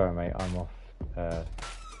 Sorry mate, I'm off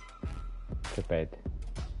to bed.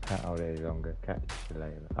 Can't hold it any longer. Catch you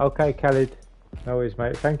later. Okay, Khalid. No worries,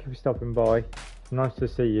 mate. Thank you for stopping by. Nice to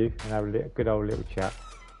see you and have a good old little chat.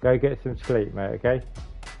 Go get some sleep, mate, okay?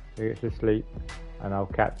 Go get some sleep and I'll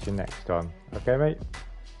catch you next time. Okay, mate?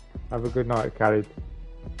 Have a good night, Khalid.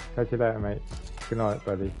 Catch you later, mate. Good night,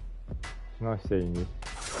 buddy. It's nice seeing you.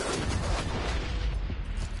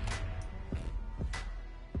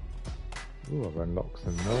 Ooh, I've unlocked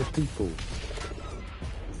some more people.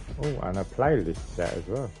 Oh, and a playlist set as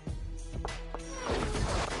well.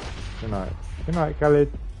 Good night. Good night,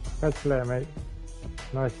 Khalid. Catch you later, mate.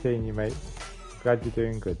 Nice seeing you, mate. Glad you're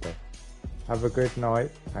doing good though. Have a good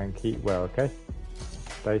night and keep well, okay?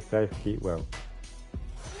 Stay safe, keep well.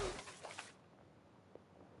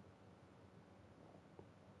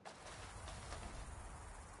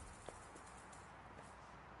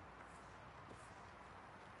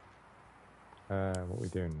 What are we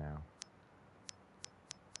doing now?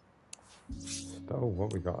 Oh,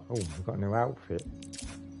 what we got? Oh, we got a new outfit.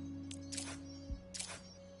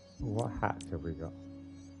 Oh, what hats have we got?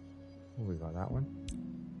 Oh, we got that one.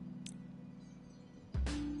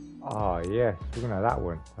 Oh, yes, we're gonna have that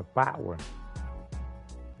one. A bat one.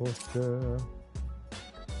 Awesome.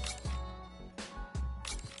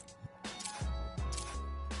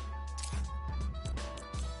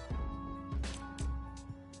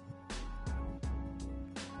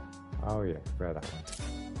 Oh, yes, wear that one.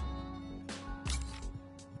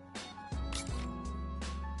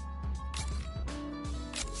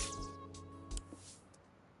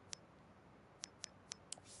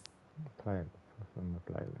 Playlist. What's on the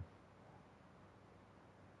playlist?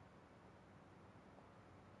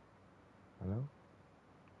 Hello?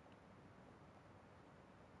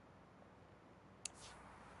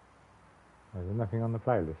 Oh, there's nothing on the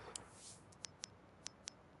playlist.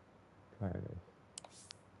 Playlist.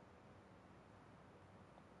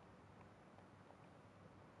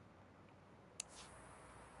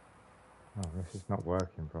 Oh, this is not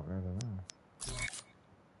working properly, I don't know.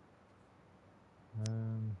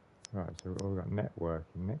 Right, so we've got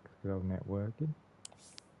networking next. Good old networking.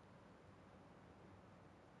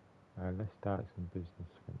 Let's start some business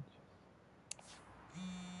ventures.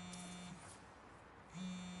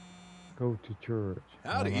 Go to church.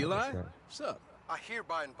 Howdy, Oh, Eli. church. What's up? I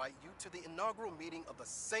hereby invite you to the inaugural meeting of the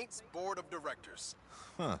Saints Board of Directors.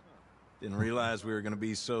 Huh. Didn't realize we were gonna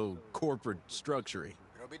be so corporate structury.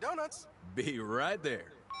 There'll be donuts. Be right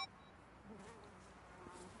there.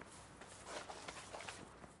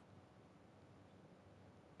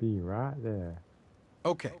 Be right there.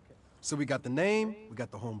 Okay, so we got the name, we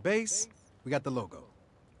got the home base, we got the logo.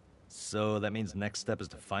 So that means next step is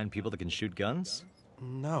to find people that can shoot guns?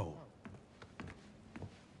 No.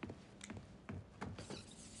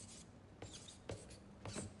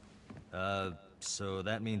 So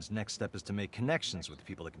that means next step is to make connections with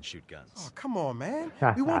people that can shoot guns. Oh, come on, man.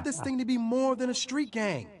 We want this thing to be more than a street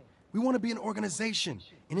gang. We want to be an organization,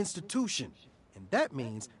 an institution. And that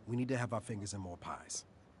means we need to have our fingers in more pies.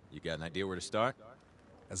 You got an idea where to start?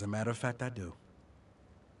 As a matter of fact, I do.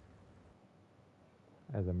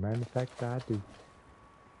 As a matter of fact, I do.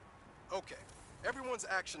 Okay, everyone's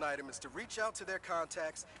action item is to reach out to their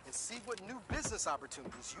contacts and see what new business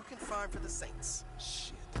opportunities you can find for the Saints.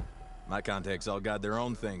 Shit. My contacts all got their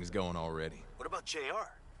own things going already. What about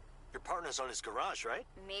JR? Your partner's on his garage, right?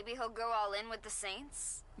 Maybe he'll go all in with the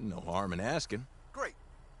Saints? No harm in asking. Great.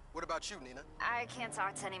 What about you, Nina? I can't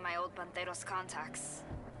talk to any of my old Panteros contacts.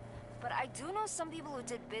 But I do know some people who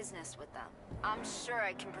did business with them. I'm sure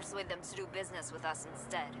I can persuade them to do business with us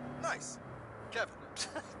instead. Nice. Kevin.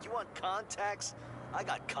 You want contacts? I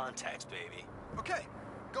got contacts, baby. Okay,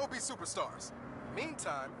 go be superstars.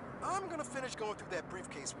 Meantime, I'm gonna finish going through that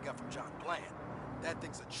briefcase we got from John Bland. That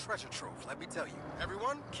thing's a treasure trove, let me tell you.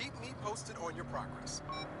 Everyone, keep me posted on your progress.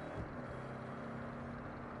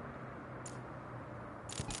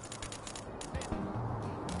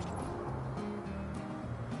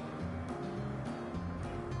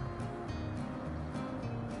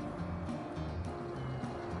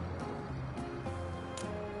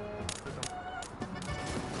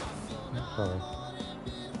 Sorry.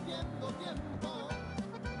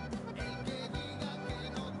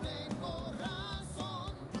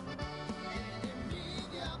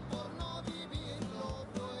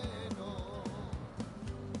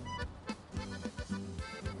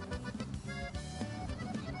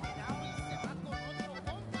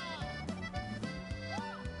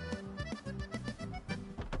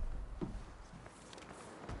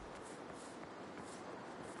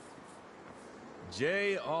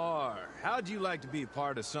 JR, how'd you like to be a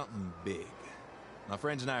part of something big? My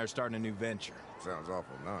friends and I are starting a new venture. Sounds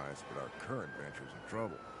awful nice, but our current venture's in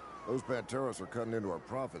trouble. Those Panteros are cutting into our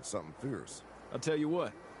profits something fierce. I'll tell you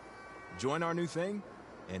what, join our new thing,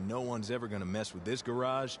 and no one's ever gonna mess with this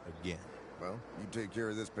garage again. Well, you take care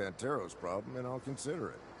of this Panteros problem, and I'll consider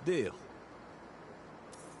it. Deal.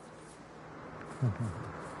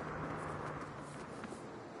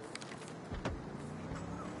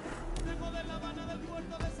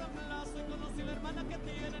 puerto de San Blas, hoy conocí la hermana que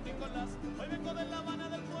tiene Nicolás. Hoy vengo de La Habana,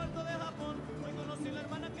 del puerto de Japón. Hoy conocí la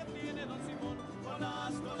hermana que tiene Don Simón.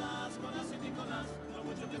 Colás, Colás, Colás y Nicolás. Lo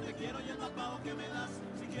mucho que te quiero y el mapao que me das.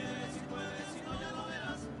 Si quieres, si puedes, si no ya lo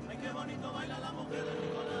verás. Ay, qué bonito baila la mujer de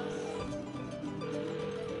Nicolás.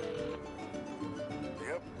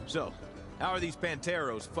 Yep, So, how are these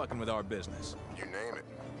Panteros fucking with our business? you name it.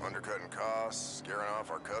 Undercutting costs, scaring off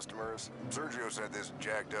our customers. Sergio said this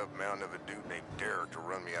jacked up mountain of a dude named Derek to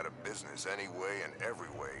run me out of business any way and every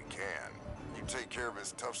way he can. You take care of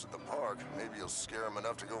his toughs at the park, maybe you'll scare him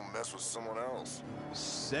enough to go mess with someone else.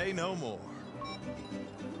 Say no more.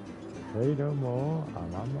 Say no more,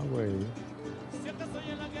 I'm on my way. Si acaso hoy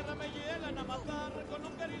en la guerra me llegan a matar, con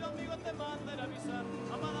un querido amigo te mandan a avisar.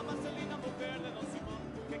 Amada Marcelina, mujer de Don Simón,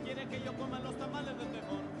 que quiere que yo coma los tamales de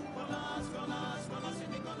Tejón. Colás, Colás, Colás y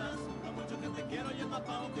Nicolás, lo mucho que te quiero y el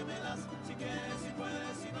mapao que me das. Si quieres, si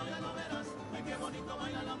puedes, si no ya lo verás. Ay, qué bonito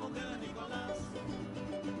baila la mujer de Nicolás.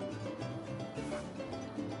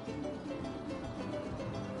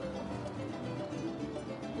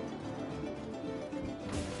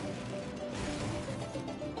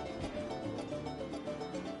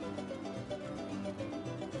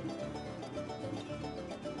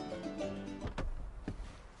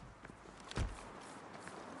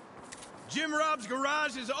 Jim Rob's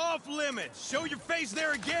garage is off limits. Show your face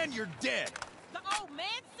there again, you're dead. The old man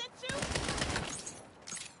sent you?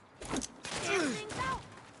 Things out.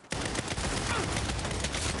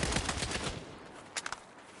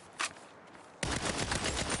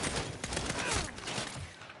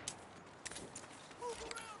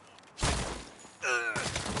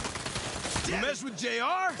 You mess with JR,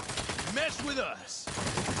 you mess with us.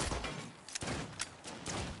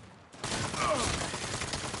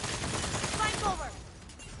 Flank over.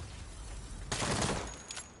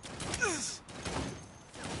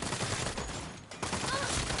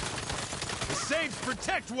 The Saints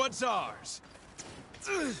protect what's ours.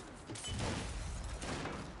 Stop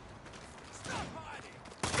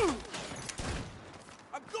hiding!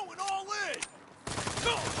 I'm going all in!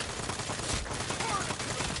 Go!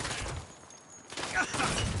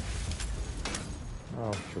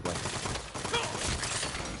 Oh, sugar.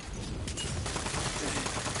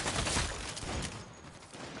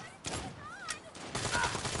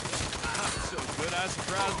 I'm so good I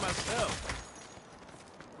surprised myself.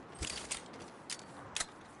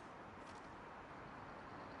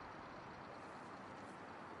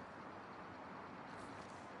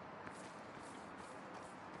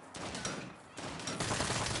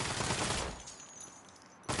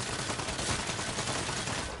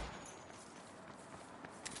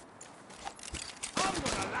 I'm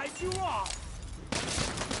gonna light you off!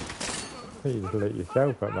 You just lit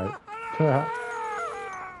yourself up, mate.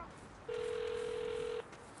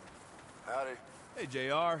 Howdy. Hey,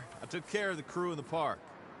 JR, I took care of the crew in the park.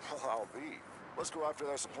 Well, I'll be. Let's go after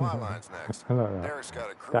their supply lines next. I like that. Derek's got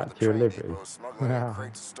a crew at the Statue of train Liberty. depot smuggling in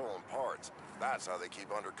crates of stolen parts. That's how they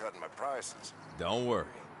keep undercutting my prices. Don't worry,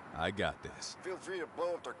 I got this. Feel free to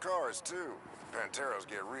blow up their cars, too. Panteros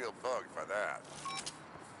get real bugged by that.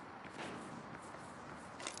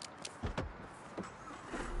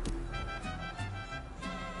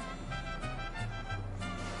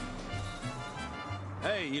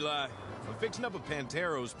 Hey, Eli, I'm fixing up a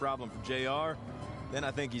Panteros problem for JR. Then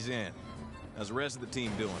I think he's in. How's the rest of the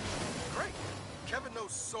team doing? Great. Kevin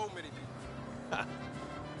knows so many people.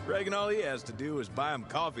 Reckon all he has to do is buy him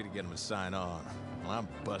coffee to get him to sign on. Well, I'm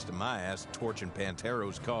busting my ass torching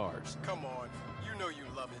Panteros cars. Come on. You know you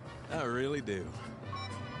love it. I really do.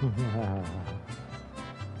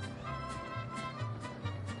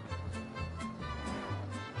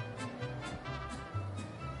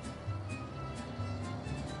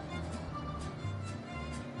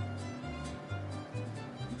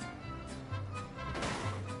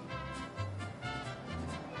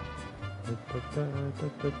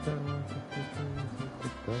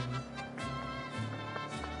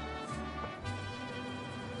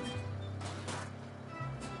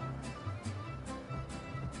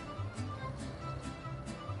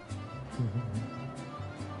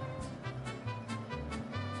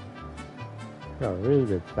 Got a really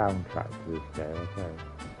good soundtrack to this game, I tell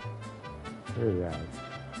you. Really has.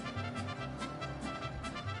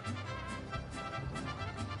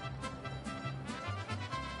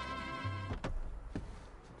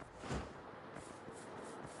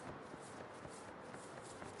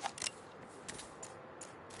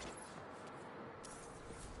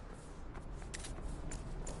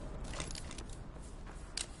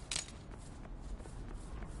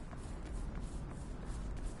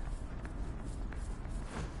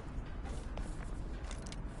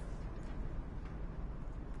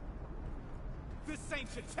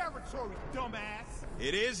 ain't your territory, dumbass.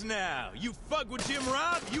 It is now. You fuck with Jim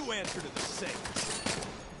Rob, you answer to the Saints.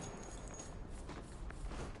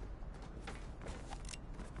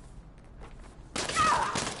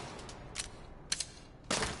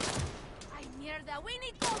 Ay, mierda, we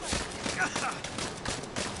need cover.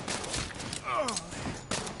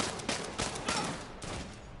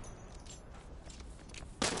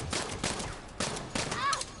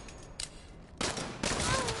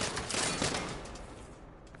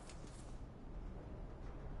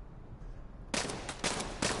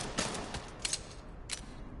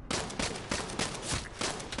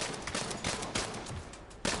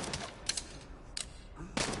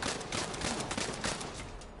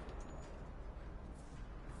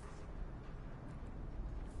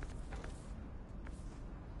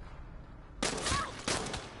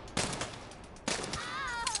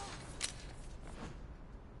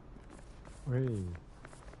 Whee.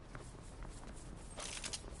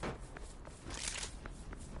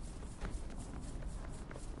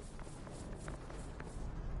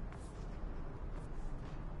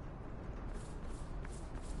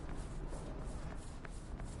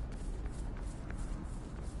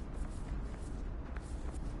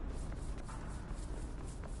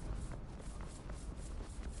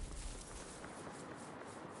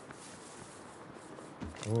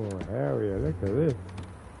 Oh, area, look at this.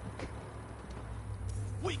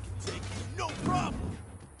 We can take you, no problem.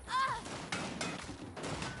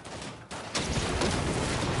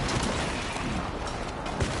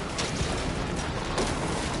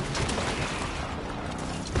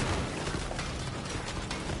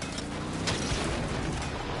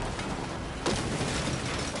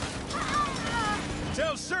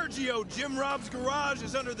 Tell Sergio Jim Rob's garage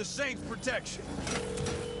is under the Saints' protection.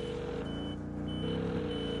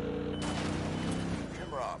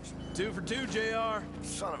 Jim Rob's. 2 for 2, JR.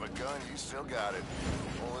 Son of a gun, you still got it.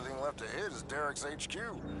 Only thing left to hit is Derek's HQ.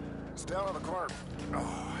 It's down on the corner.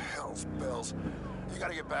 Oh, hell's bells. You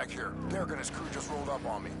gotta get back here. Derek and his crew just rolled up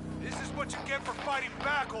on me. This is what you get for fighting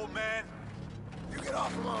back, old man. You get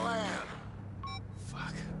off of my land.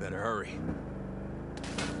 Fuck, better hurry.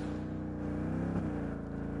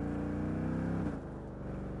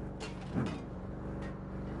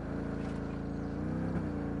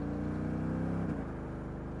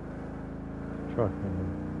 Truck and a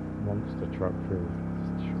monster truck through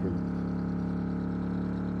the streets.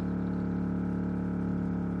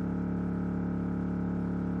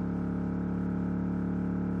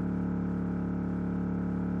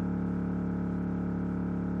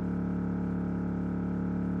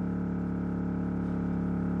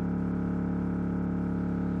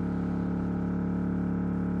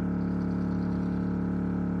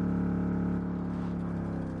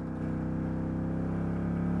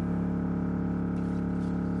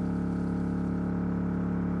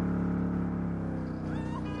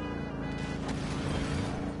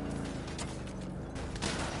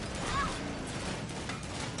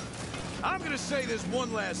 I'm gonna say this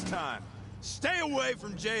one last time. Stay away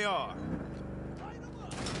from JR.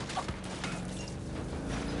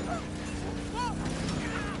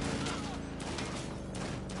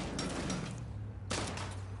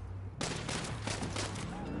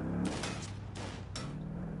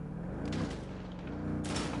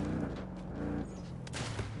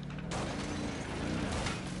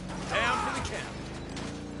 Down for the count.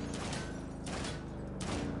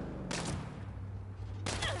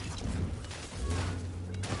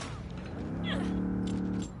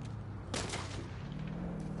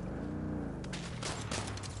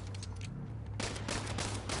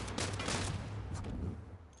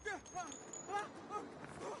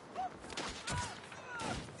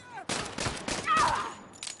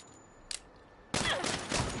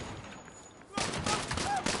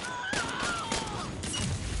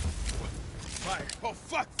 Fire. Oh,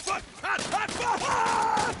 fuck, fuck! Hot, hot,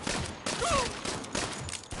 hot!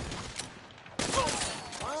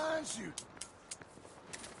 Fine shoot.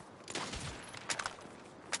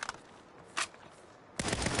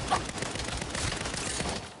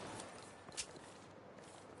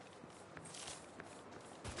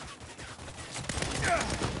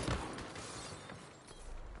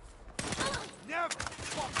 Never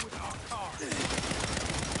fuck with our car.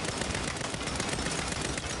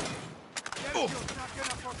 Sergio's not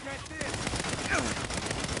gonna forget this.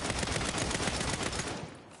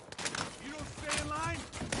 You don't stay in line,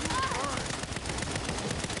 you burn.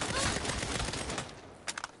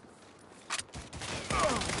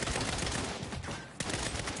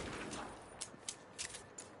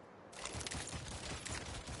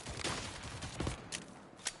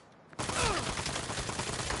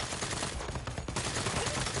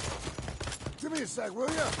 To Give me a sec, will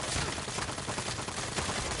ya?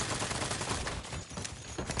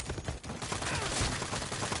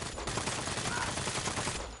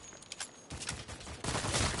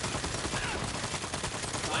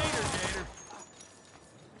 Later, Gator.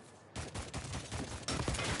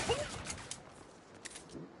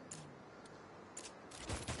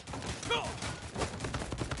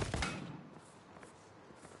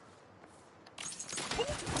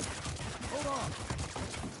 Hold on.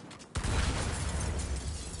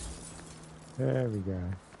 There we go.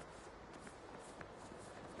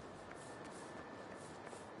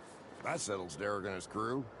 That settles Derek and his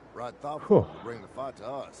crew. Right Whew. thoughtful to bring the fight to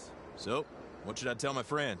us. So, what should I tell my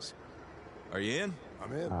friends? Are you in?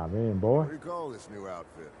 I'm in. I'm in, boy. What do you call this new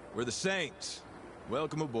outfit? We're the Saints.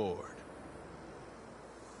 Welcome aboard.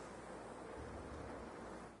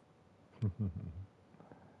 We're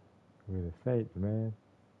the Saints, man.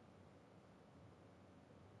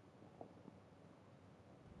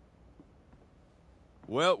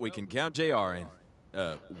 Well, we can count JR in.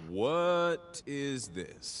 What is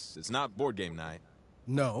this? It's not board game night.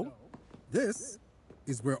 No, this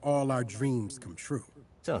is where all our dreams come true.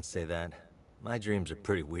 Don't say that. My dreams are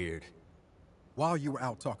pretty weird. While you were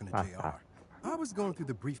out talking to JR, I was going through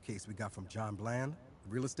the briefcase we got from John Bland, the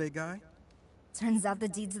real estate guy. Turns out the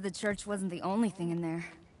deeds of the church wasn't the only thing in there.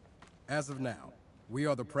 As of now, we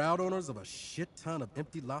are the proud owners of a shit ton of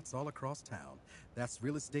empty lots all across town. That's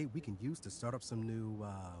real estate we can use to start up some new,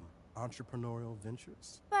 entrepreneurial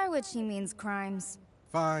ventures. By which he means crimes.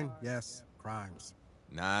 Fine, yes, crimes.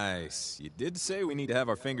 Nice. You did say we need to have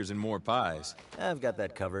our fingers in more pies. I've got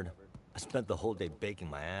that covered. I spent the whole day baking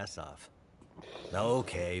my ass off.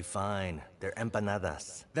 Okay, fine. They're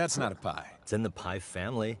empanadas. That's not a pie. It's in the pie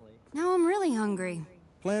family. Now I'm really hungry.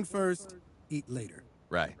 Plan first, eat later.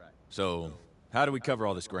 Right. So, how do we cover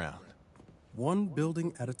all this ground? One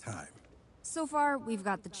building at a time. So far, we've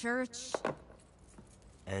got the church.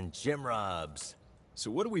 And Jim Robs. So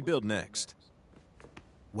what do we build next?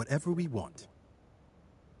 Whatever we want.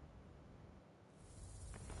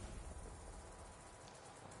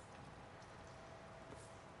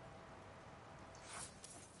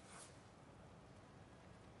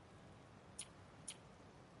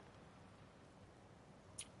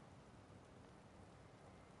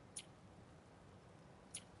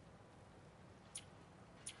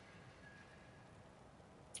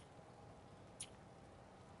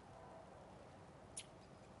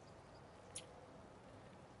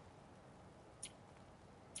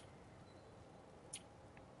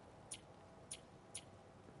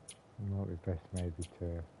 It might be best maybe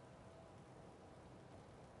to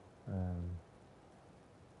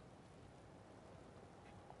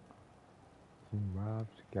Jim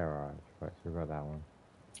Rob's garage. Right, so we got that one.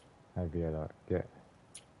 Maybe like get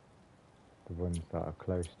the ones that are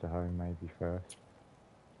close to home maybe first.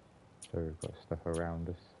 So we've got stuff around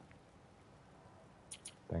us.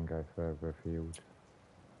 Then go further afield.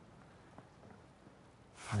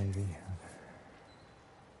 Maybe.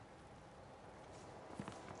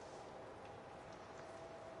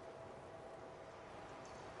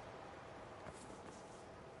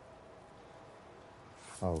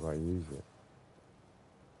 Oh, I've got to use it.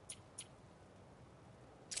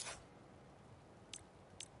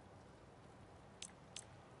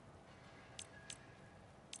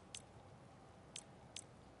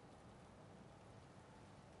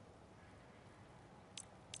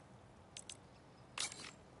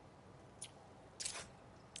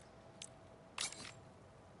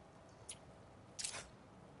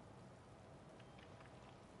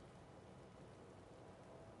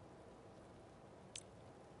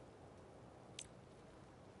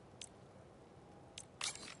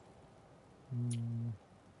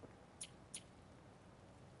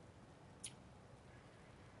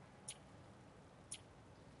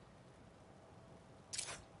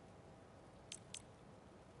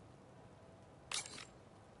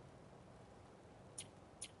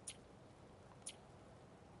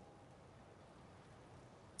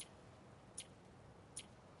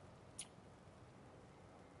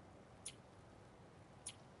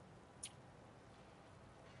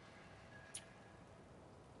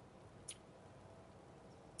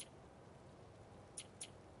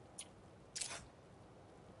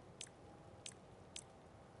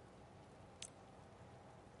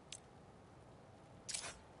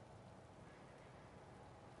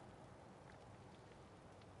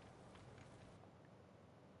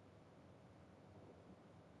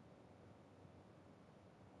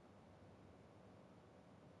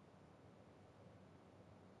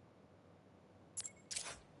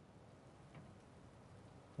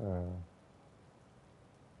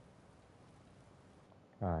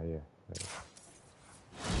 Yeah.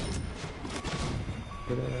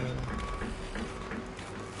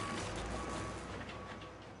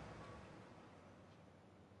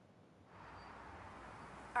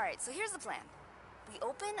 Alright, so here's the plan. We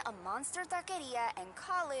open a monster taqueria and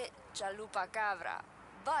call it Chalupa Cabra.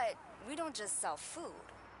 But we don't just sell food.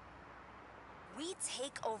 We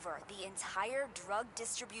take over the entire drug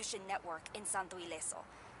distribution network in Santo Ileso.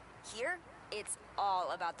 Here, it's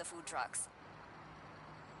all about the food trucks.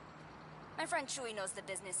 My friend Chuy knows the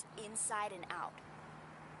business inside and out.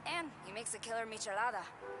 And he makes a killer michelada.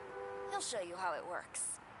 He'll show you how it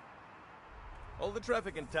works. All the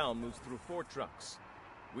traffic in town moves through 4 trucks.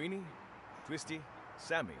 Weenie, Twisty,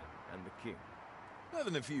 Sammy, and the King.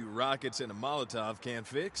 Nothing a few rockets and a Molotov can't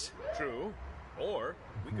fix. True. Or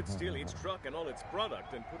we could steal each truck and all its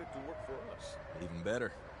product and put it to work for us. Even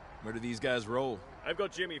better. Where do these guys roll? I've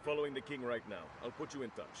got Jimmy following the King right now. I'll put you in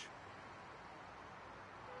touch.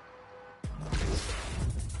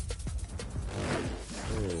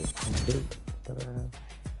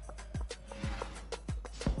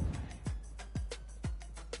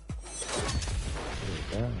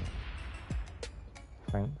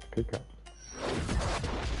 Saints pickup.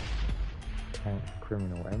 Saints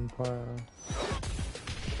criminal empire.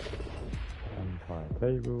 Empire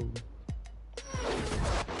table.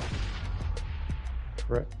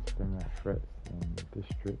 Threats, bring out threats in the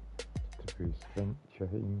district to boost venture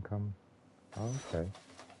income. Oh, okay.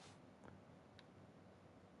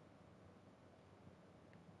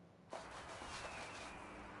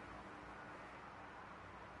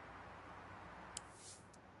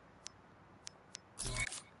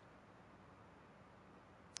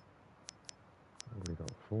 We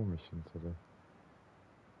got 4 missions today.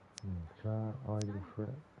 Cloud, idle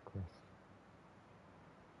threat, quest,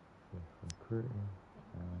 recruiting,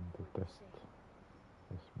 and the test.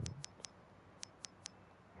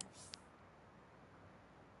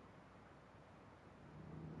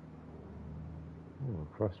 Ooh, a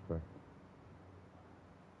crossbow.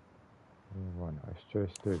 Why not? Let's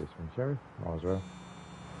just do this one, shall we? Might as well.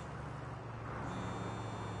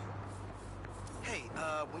 Hey,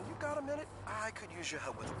 when you got a minute, I could use your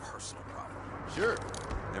help with a personal problem. Sure.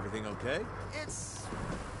 Everything okay? It's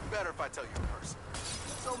better if I tell you in person.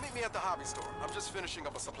 So meet me at the hobby store. I'm just finishing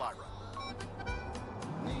up a supply run.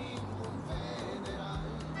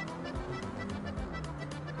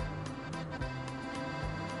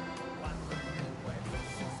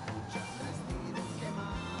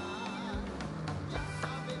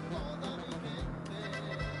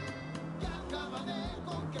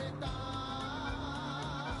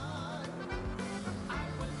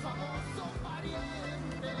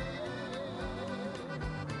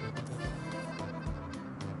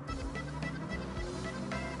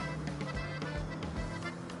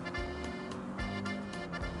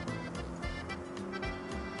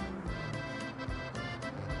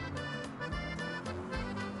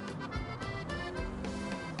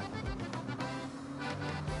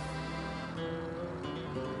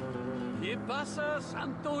 ¿Qué pasa,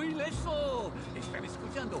 Santo Ileso? Están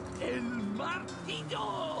escuchando El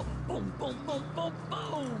Martillo. ¡Pum, pum, pum, pum,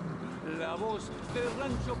 pum! La voz de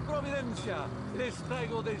Rancho Providencia. Les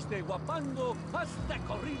traigo desde Huapango hasta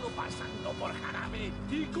Corrido, pasando por Jarabe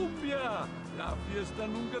y Cumbia. La fiesta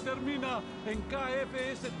nunca termina en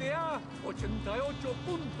KFSTA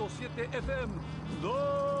 88.7 FM.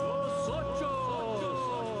 28.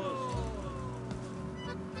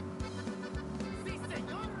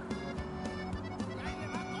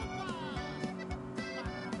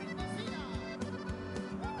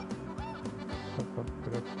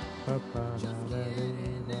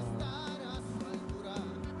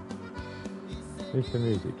 At least the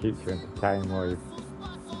music keeps you entertained while you're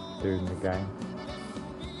doing the game.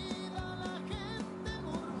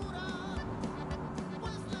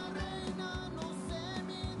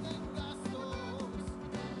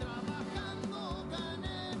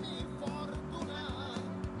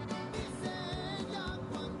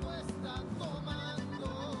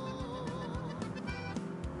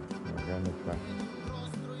 We're going this way.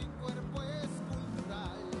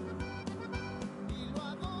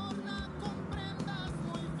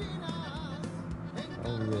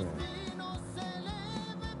 Oh yeah.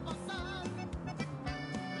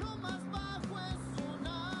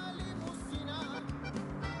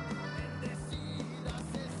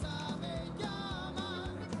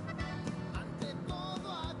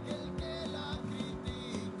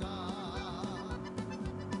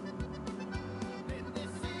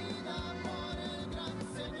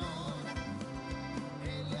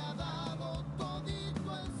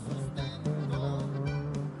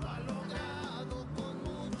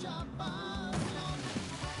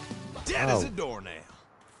 Dead as a doornail.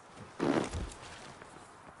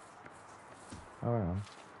 Oh, hang on.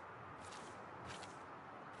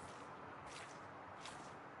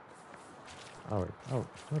 Oh,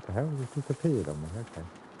 what the hell? It just disappeared on me. Okay.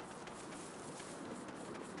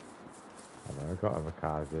 I don't know, I've got other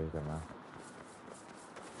cars here, don't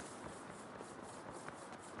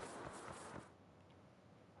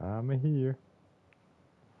I? I'm here.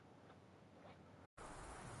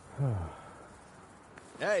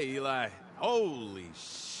 Hey, Eli. Holy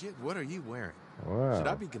shit, what are you wearing? Wow. Should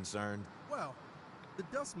I be concerned? Well, the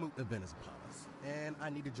Dust Moot event is upon us, and I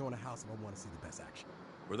need to join a house if I want to see the best action.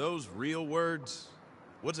 Were those real words?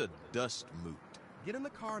 What's a dust moot? Get in the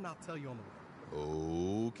car and I'll tell you on the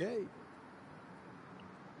way. Okay.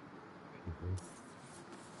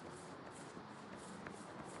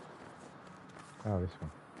 Oh, this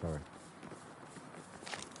one. Sorry.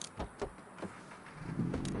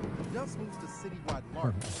 Dust Moot's the citywide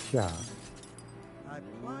LARP. Yeah. I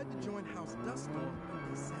applied to join House Duststorm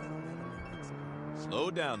and set it on that. Slow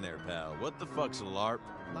down there, pal. What the fuck's a LARP?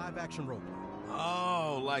 Live action roleplay.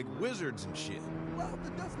 Oh, like wizards and shit. Well,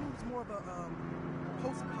 the Dust Moot is more of a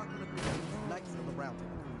post-apocalyptic Knights of the Round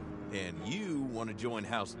Table. And you want to join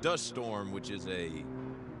House Duststorm, which is a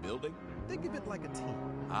building? Think of it like a team.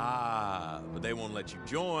 Ah, but they won't let you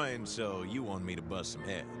join, so you want me to bust some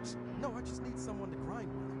heads. No, I just need someone to grind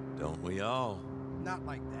with. Don't we all? Not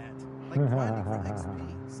like that. Like grinding for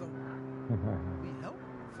XP. So, we help?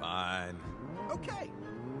 Fine. Okay.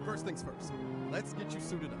 First things first. Let's get you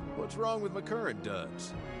suited up. What's wrong with my current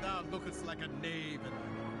duds? Thou lookest like a knave in thy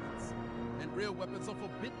garments, and real weapons are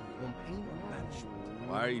forbidden on pain of banishment.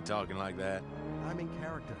 Why are you talking like that? I'm in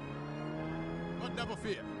character. But never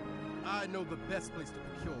fear. I know the best place to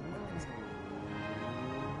procure weapons.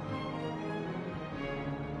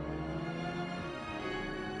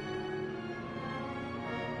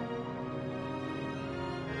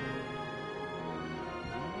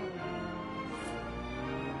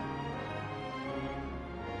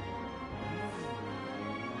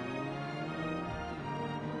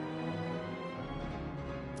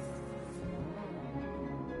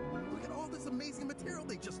 Look at all this amazing material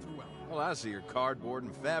they just threw out. Well, I see your cardboard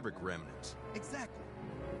and fabric remnants. Exactly.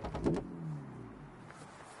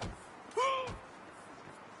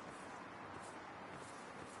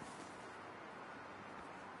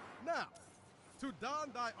 Now, to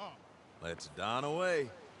don thy armor. Let's don away.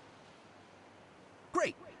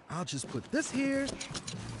 Great. I'll just put this here,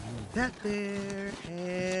 that there,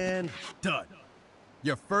 and done.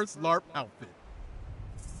 Your first LARP outfit.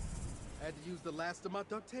 Had to use the last of my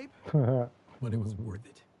duct tape, but it was worth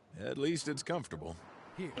it. At least it's comfortable.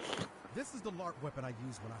 Here, this is the LARP weapon I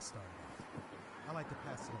used when I started off. I like to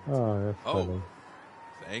pass it on. Oh, that's funny.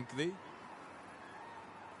 Thank thee.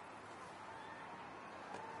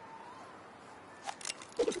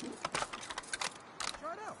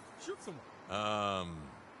 Try it out. Shoot someone.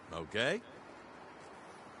 Okay.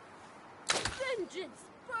 Vengeance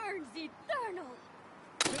burns eternal.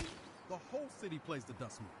 See? The whole city plays the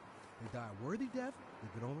Dust Moot. They die a worthy death,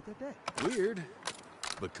 they get on with their day. Weird,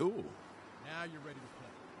 but cool. Now you're ready to play.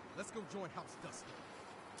 Let's go join House Dust.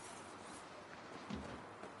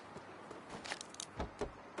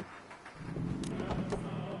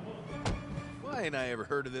 Why ain't I ever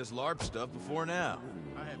heard of this LARP stuff before now?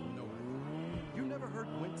 I have no idea. You never heard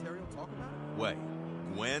Gwen Terrio talk about it? Wait,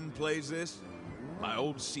 Gwen plays this? My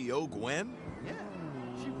old CO, Gwen? Yeah,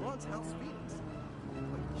 she runs House Phoenix.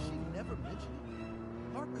 But she never mentioned it.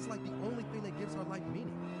 LARP is like the only thing that gives her life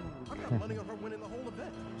meaning. I got money on her winning the whole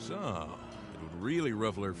event. So, it would really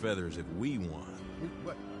ruffle her feathers if we won.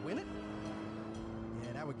 What, win it?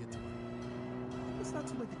 Yeah, that would get too late. It's not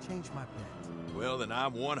too late to change my bet. Well, then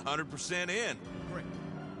I'm 100% in. Great.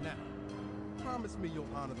 Now, promise me you'll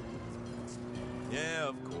honor the rules of the Dust. Yeah,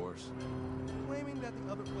 of course. Claiming that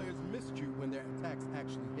the other players missed you when their attacks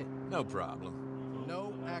actually hit. No problem.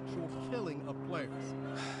 No actual killing of players.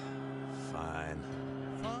 Fine.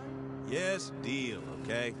 Fine? Yes, deal,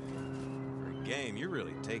 okay? For a game, you're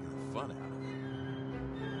really taking the fun out of it.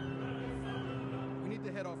 We need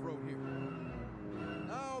to head off-road here.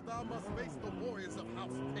 Now thou must face the warriors of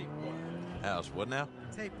House Tapeworm. House, what now?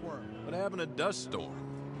 Tapeworm. What happened to Duststorm?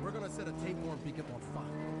 We're gonna set a tapeworm beacon on fire.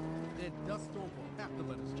 Then Duststorm will have to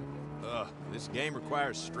let us jump. Ugh, this game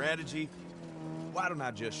requires strategy. Why don't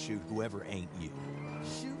I just shoot whoever ain't you?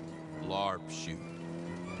 Shoot? LARP shoot.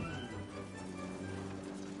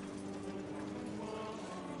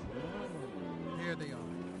 Here they are.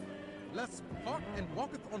 Let's part and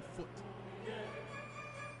walketh on foot.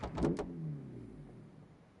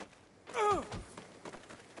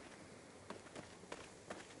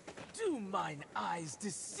 Do mine eyes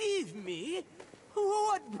deceive me?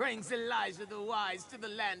 What brings Elijah the Wise to the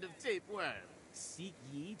land of Tapeworm? Seek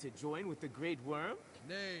ye to join with the Great Worm?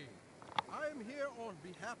 Nay, I am here on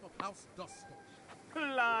behalf of House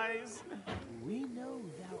Duststorm. Lies! We know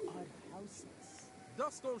thou art houseless.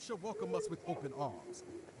 Duststorm shall welcome us with open arms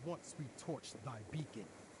once we torch thy beacon.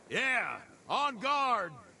 Yeah! On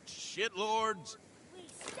guard, shitlords! We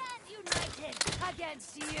stand united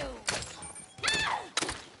against you.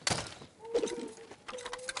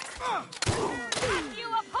 Rip you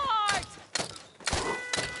apart!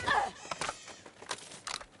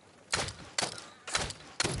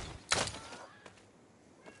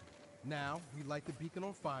 Now, we light the beacon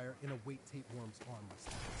on fire and await Tapeworm's arm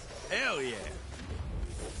response. Hell yeah!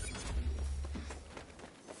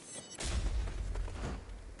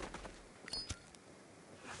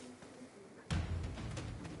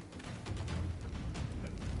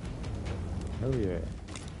 Oh yeah.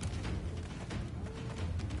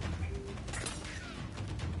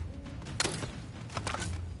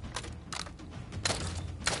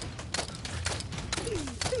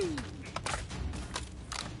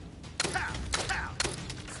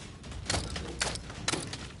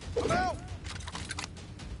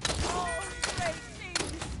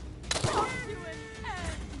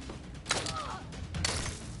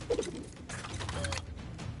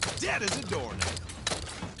 Dead as a doornail.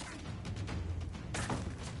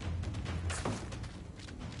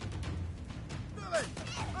 Billy,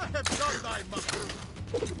 I have done thy mother.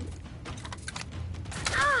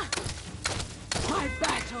 My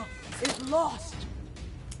battle is lost,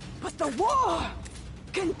 but the war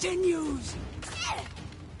continues.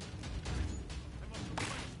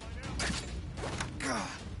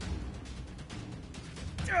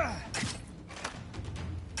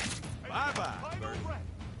 Bye-bye.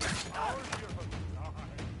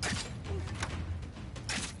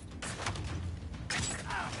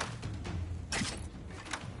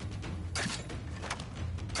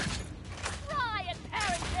 Try and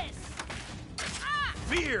parry this!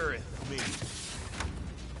 Feareth me.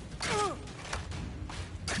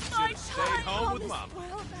 My Should've stayed time home on with this Mama.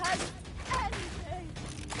 world has ended.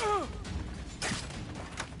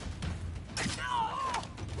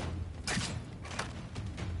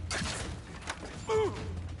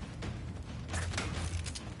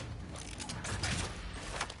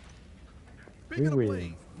 Beacon We ablaze.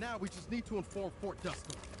 win. Now we just need to inform Fort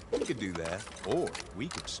Duststorm. We could do that, or we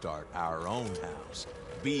could start our own house.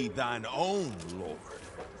 Be thine own lord.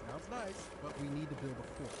 Sounds nice, but we need to build a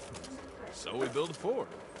fort first. So we build a fort.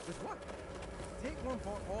 With what? Tapeworm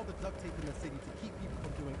bought all the duct tape in the city to keep people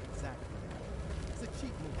from doing exactly that. It's a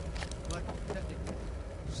cheap move, but technically.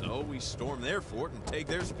 So we storm their fort and take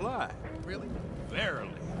their supply. Really?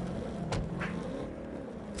 Verily.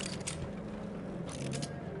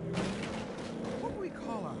 What do we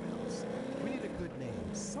call our house? We need a good name.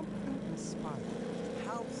 Something inspired.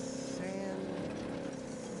 House Sand...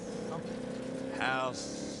 something. House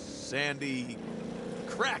Sandy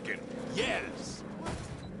Kraken. Yes.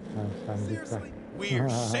 Sandy Seriously? Crack. We're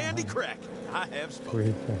Sandy Kraken. I have spoken.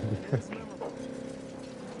 We're Sandy It's memorable.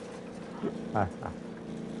 Crack.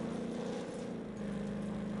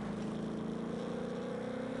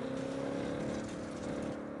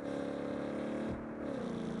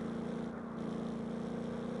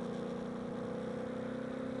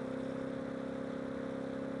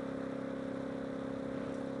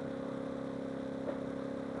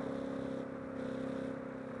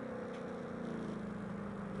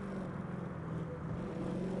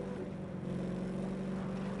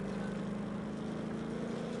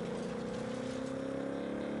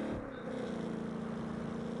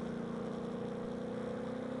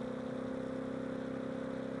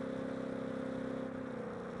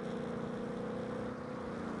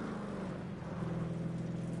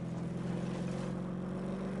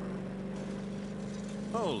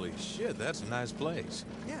 Holy shit, that's a nice place.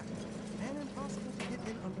 Yeah, and impossible to get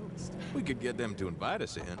in unnoticed. We could get them to invite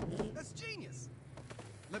us in. That's genius.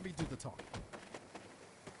 Let me do the talking.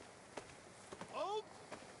 Oh,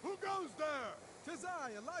 who goes there? 'Tis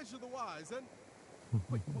I, Elijah the Wise, and...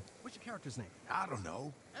 Wait, what's your character's name? I don't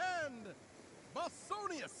know. And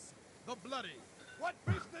Bosonius the Bloody. What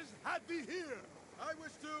business had thee here? I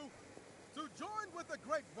wish to join with the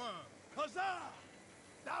Great Worm. Huzzah!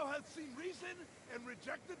 Thou hast seen reason and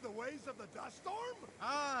rejected the ways of the Duststorm?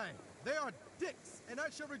 Aye, they are dicks, and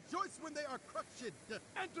I shall rejoice when they are crushed.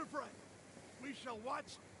 Enter, friend. We shall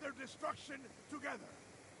watch their destruction together.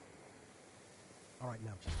 All right,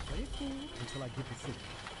 now just play it cool until I get the signal.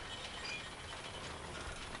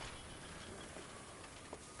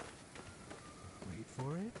 Wait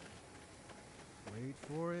for it. Wait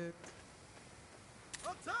for it.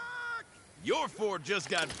 Attack! Your fort just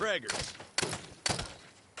got preggers.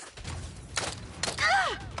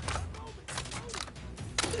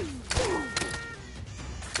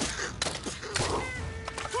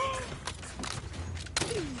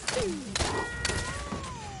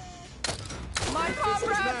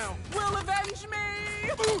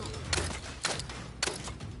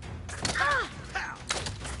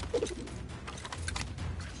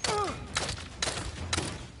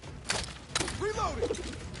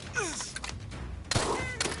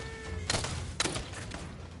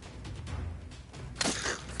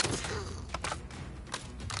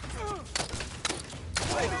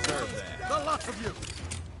 They deserve that. The lots of you.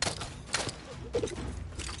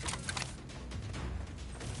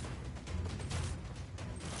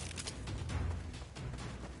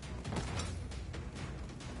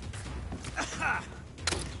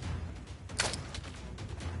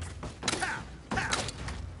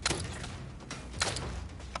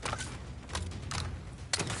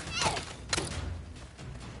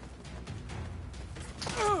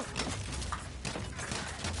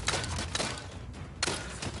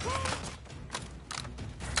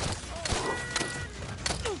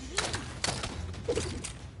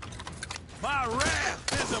 My wrath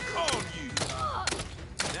is upon you.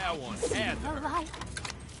 Now one, Heather. Alive?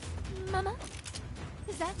 Mama?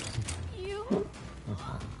 Is that you?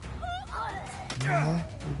 Mama,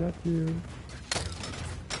 is that you?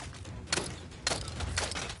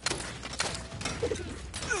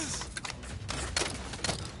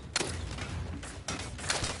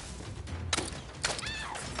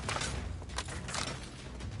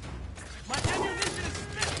 My ammunition is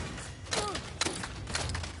spent!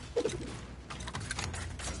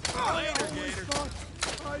 Later, Gator.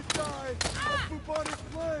 I died of bubonic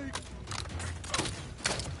plague.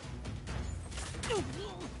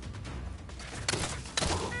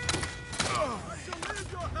 I shall leave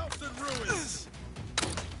your house in ruins.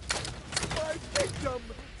 My victim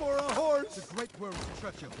for a horse. The Great Worm's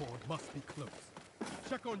treasure hoard must be close.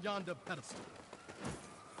 Check on yonder pedestal.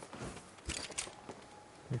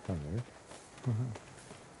 You can move.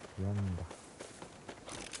 Yonder.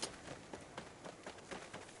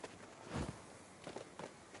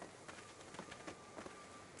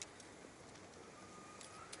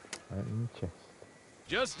 Right in the chest.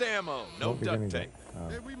 Just ammo, no What we gonna duct get? tape. Oh.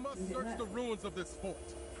 Then we must search the ruins of this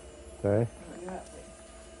fort. Sorry?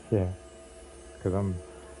 Yeah. Because I'm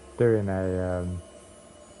doing a,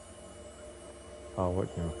 oh,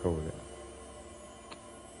 what do you call it?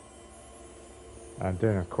 I'm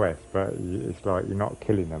doing a quest, but it's like you're not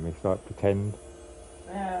killing them, it's like pretend.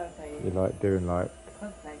 You're like doing like,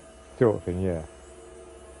 sort of thing, yeah.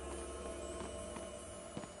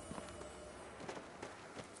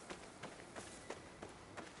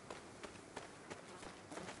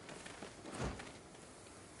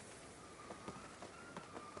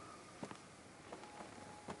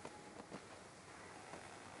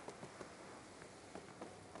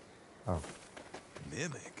 Oh.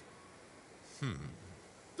 Mimic?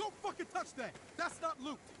 Don't fucking touch that. That's not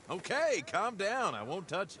loot. Okay, calm down. I won't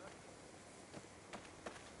touch it.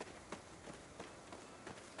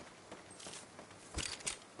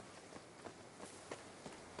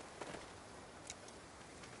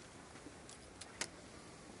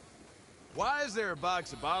 Why is there a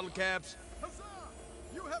box of bottle caps? Huzzah!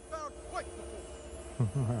 You have found quite the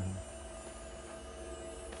fort.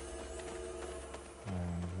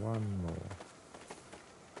 And one more.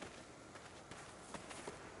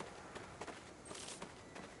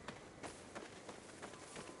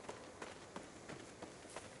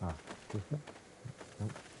 Ah, is it?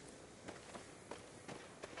 Nope.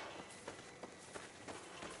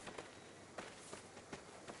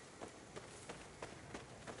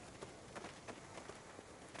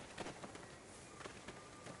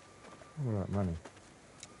 All that money.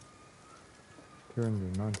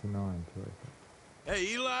 299 to it.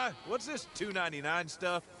 Hey, Eli, what's this $2.99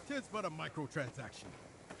 stuff? Tis but a microtransaction.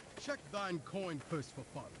 Check thine coin purse for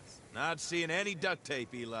funds. Not seeing any duct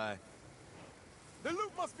tape, Eli. The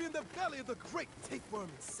loot must be in the belly of the great tapeworm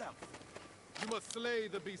itself. You must slay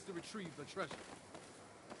the beast to retrieve the treasure.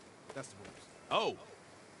 That's the rules.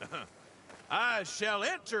 Oh. I shall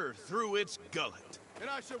enter through its gullet. And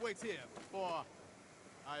I shall wait here, for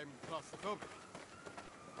I'm claustrophobic.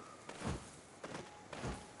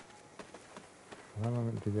 How am I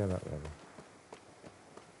meant to get up there?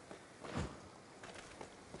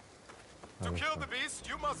 To kill the beast,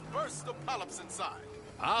 you must burst the polyps inside.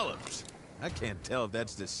 Polyps? I can't tell if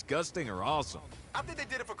that's disgusting or awesome. I think they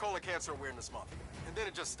did it for colon cancer awareness month, and then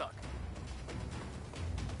it just stuck.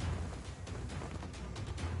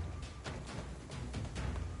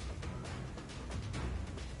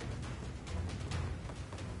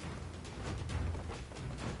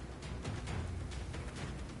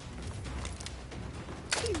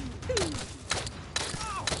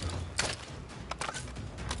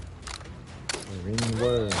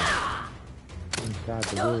 Worm inside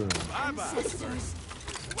the room. Ancestors,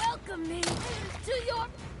 welcome me to your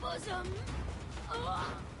bosom.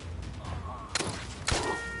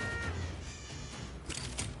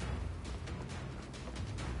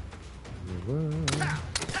 The worm.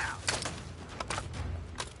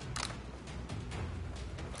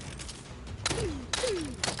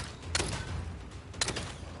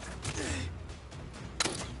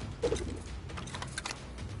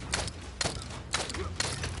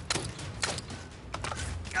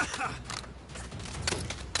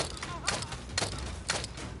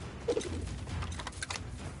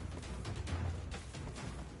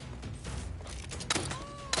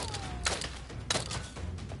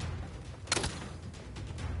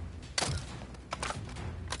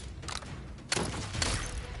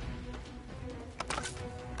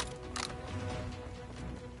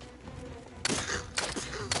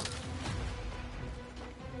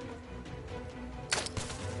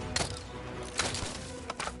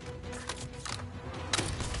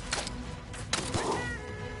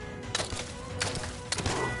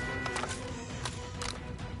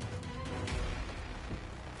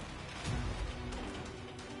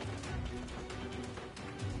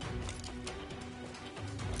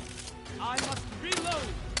 I must reload.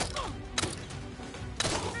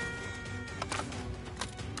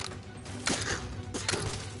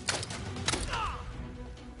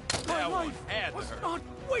 My life was not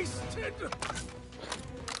wasted.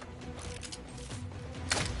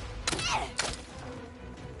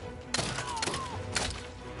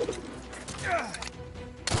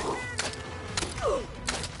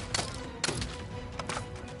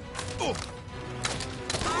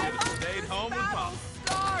 Stayed home with Mom.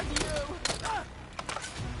 Starve you!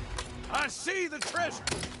 I see the treasure.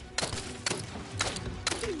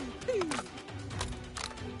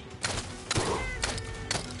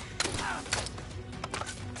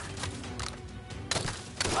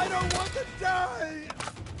 I don't want to die!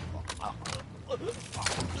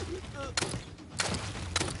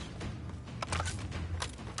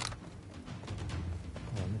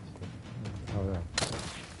 Oh, yeah.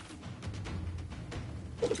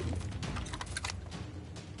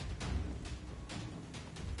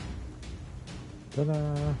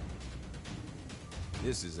 Ta-da!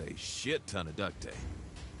 This is a shit ton of duct tape.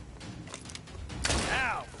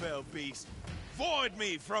 Now, fell beast, void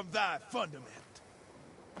me from thy fundament.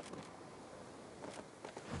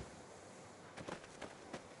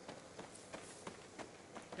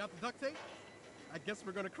 Got the duct tape? I guess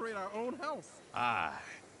we're gonna create our own house. Aye.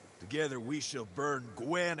 Together we shall burn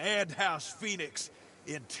Gwen and House Phoenix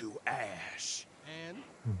into ash. And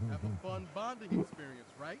have a fun bonding experience,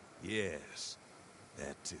 right? Yes,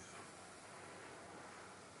 that too.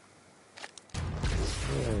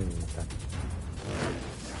 Eita.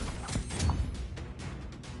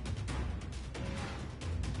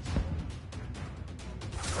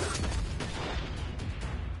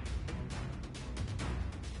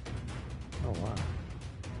 Oh wow.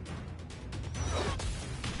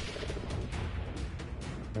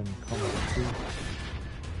 Then combat two.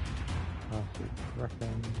 Classic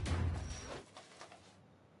reckon.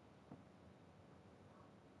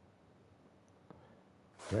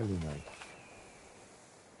 Very nice.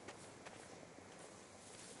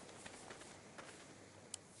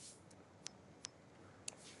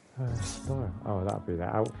 Style. Oh, that'll be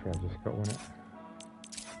that outfit I just got, won't it?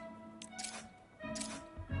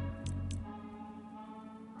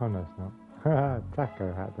 Oh no, it's not.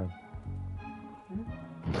 Taco hat then.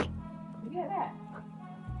 You get that?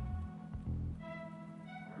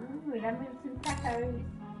 Ooh, that moves some tacos.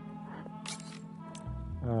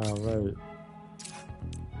 Oh, right.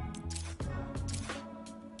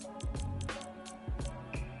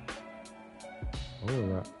 Oh,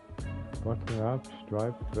 that. Bottom up,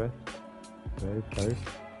 striped vest. Very close.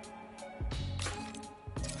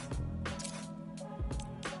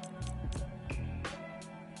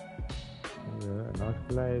 Yeah, nice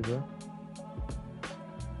blazer.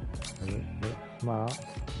 Looks smart.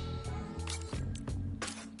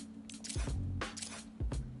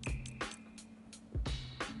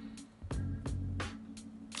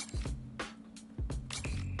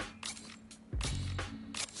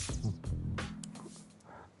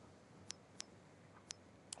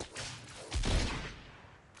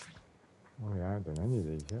 Oh yeah, I haven't done any of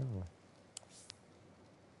these yet, have I?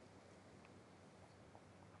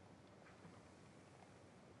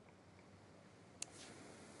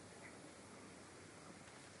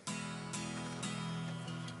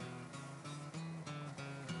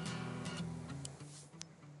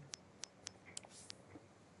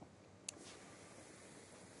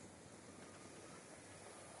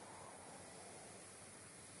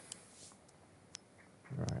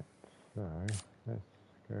 Right, so let's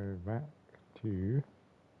go back to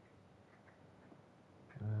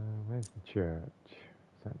where's the church?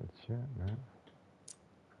 Is that the church? No.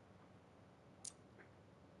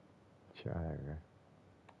 There we go.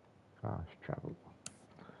 Fast travel.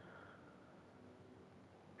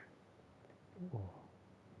 Oh.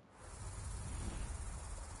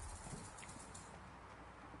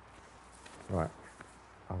 Right,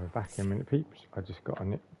 I'll be back in a minute, peeps. I just got to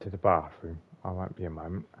nip to the bathroom. I won't be a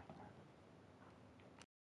moment.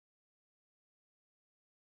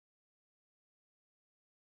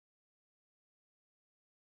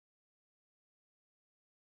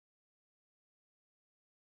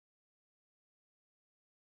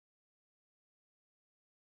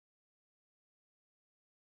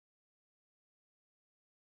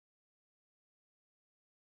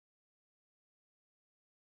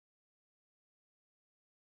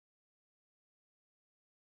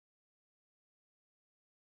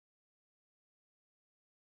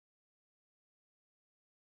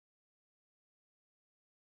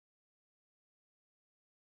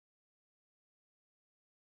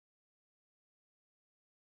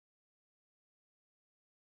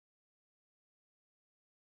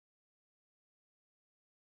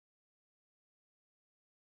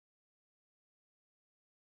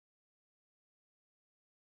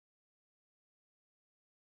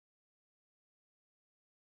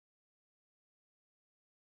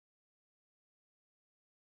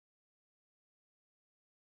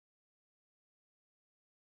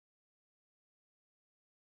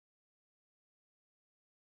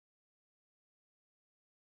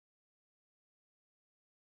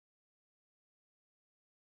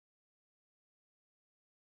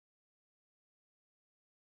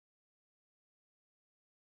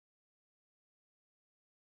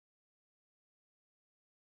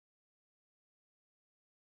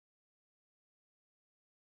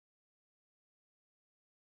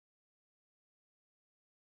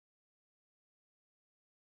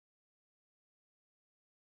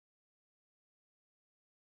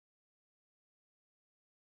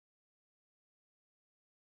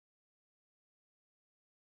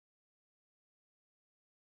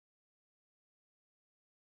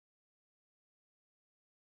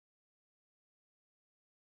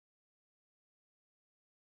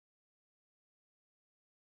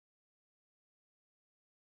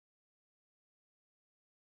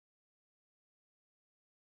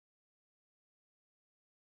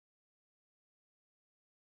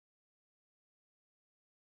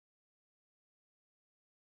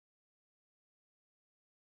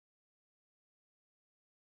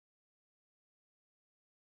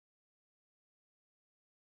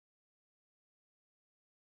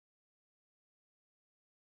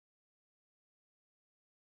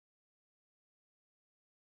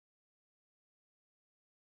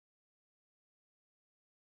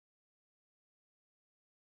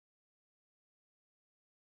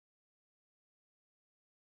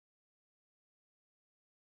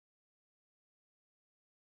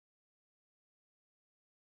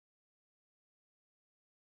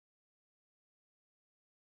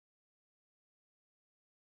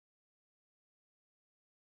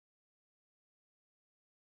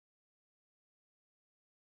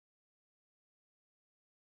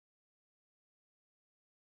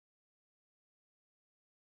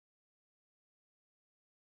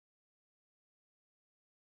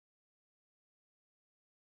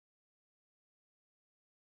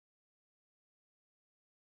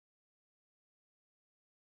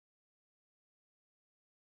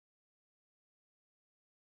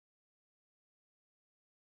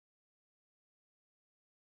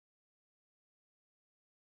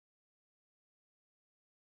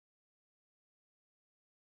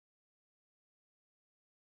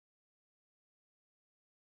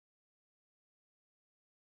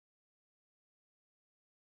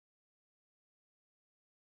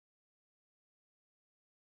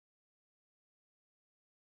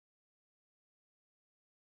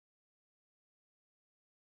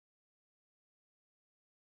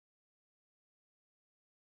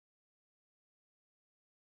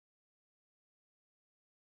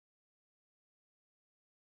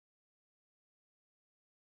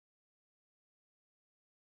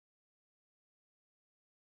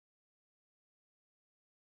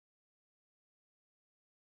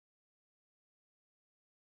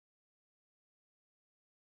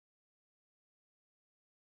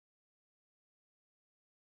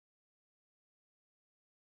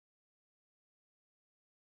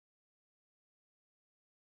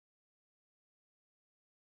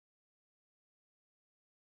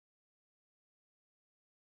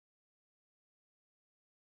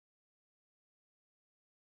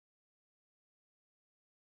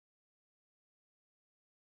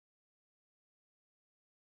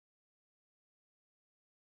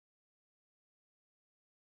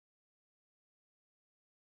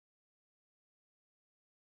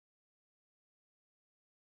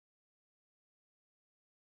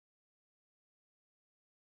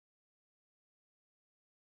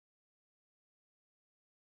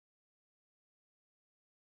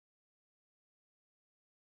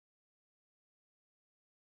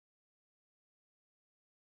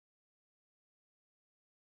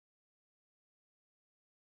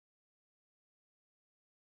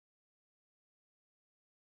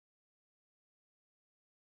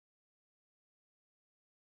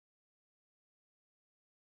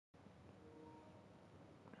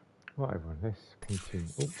 Right, everyone, let's continue.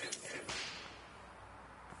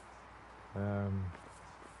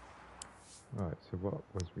 Right, so what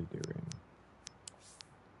was we doing?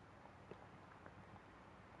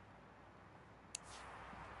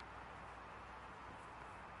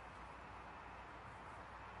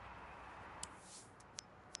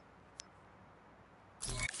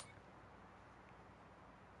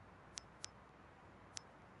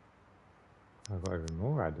 I've got even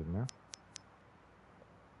more added now.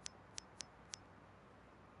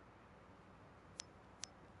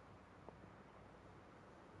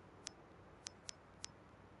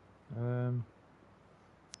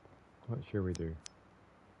 What shall we do?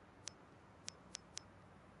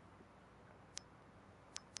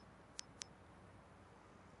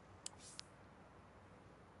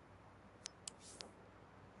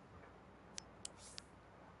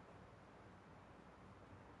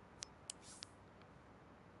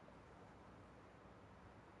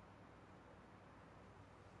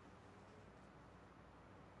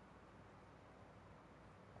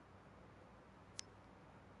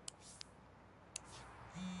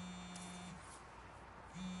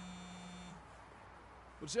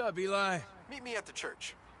 What's up, Eli? Meet me at the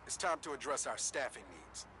church. It's time to address our staffing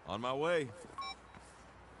needs. On my way.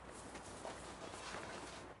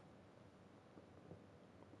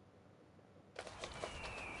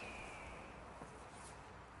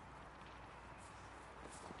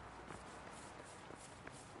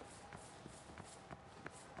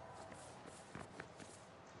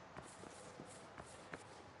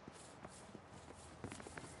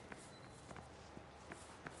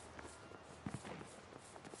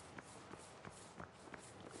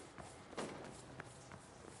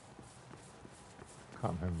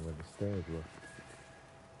 Can't remember where the stairs were.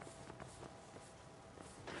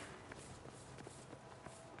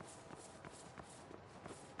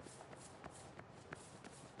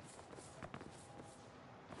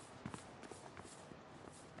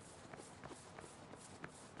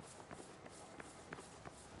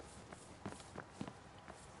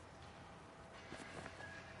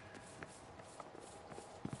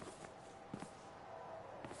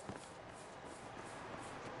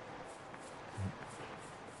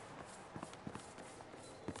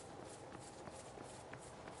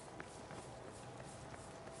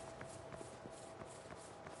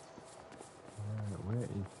 Where is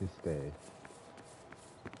the stairs?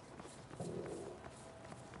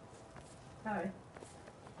 Sorry.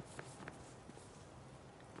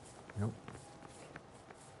 Nope.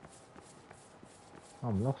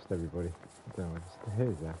 I'm lost, everybody. I don't know where the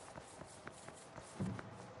stairs are.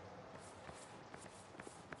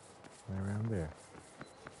 They're around there.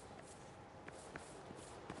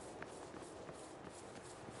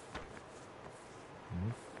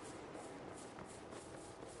 Nope.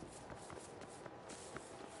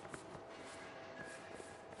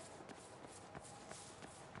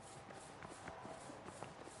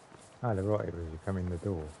 Ah, the right, as you come in the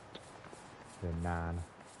door. The nan.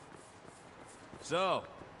 So,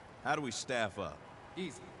 how do we staff up?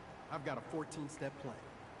 Easy. I've got a 14-step plan.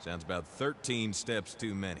 Sounds about 13 steps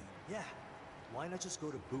too many. Yeah. Why not just go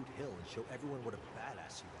to Boot Hill and show everyone what a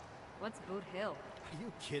badass you are? What's Boot Hill? Are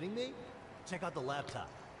you kidding me? Check out the laptop.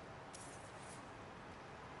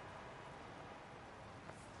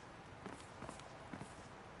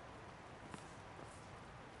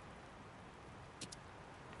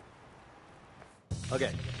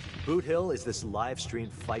 Okay, Boot Hill is this live-stream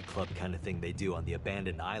fight club kind of thing they do on the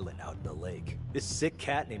abandoned island out in the lake. This sick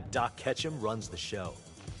cat named Doc Ketchum runs the show.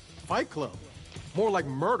 Fight Club? More like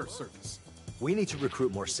murder circus. We need to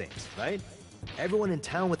recruit more saints, right? Everyone in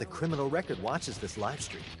town with a criminal record watches this live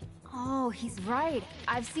stream. Oh, he's right.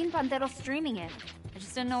 I've seen Pantero streaming it. I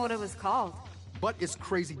just didn't know what it was called. But it's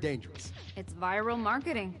crazy dangerous. It's viral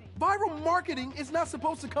marketing. Viral marketing is not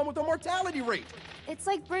supposed to come with a mortality rate. It's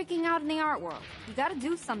like breaking out in the art world. You gotta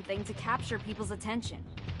do something to capture people's attention.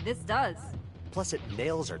 This does. Plus, it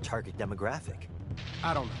nails our target demographic.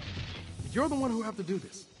 I don't know. You're the one who have to do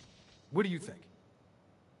this. What do you think?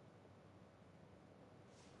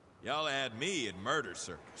 Y'all had me at Murder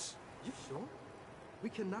Circus. You sure? We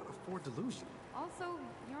cannot afford to lose you. Also,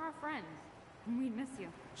 you're our friend. We'd miss you.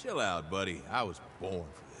 Chill out, buddy. I was born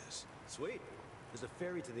for this. Sweet. There's a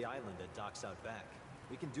ferry to the island that docks out back.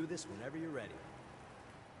 We can do this whenever you're ready.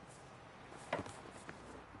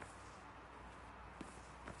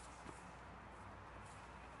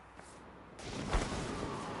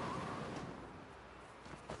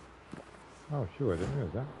 Oh, sure, I didn't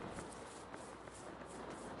realize that.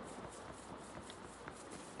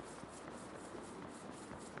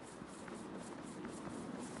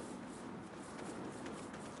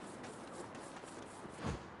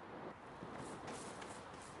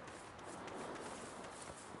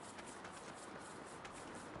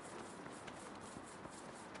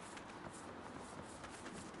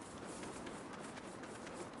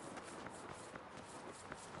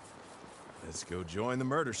 Let's go join the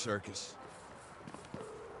murder circus.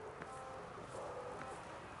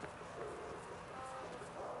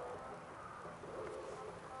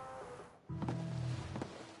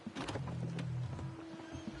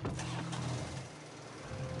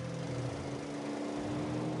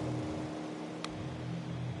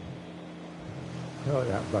 I like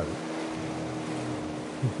that boat.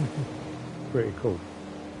 Pretty cool.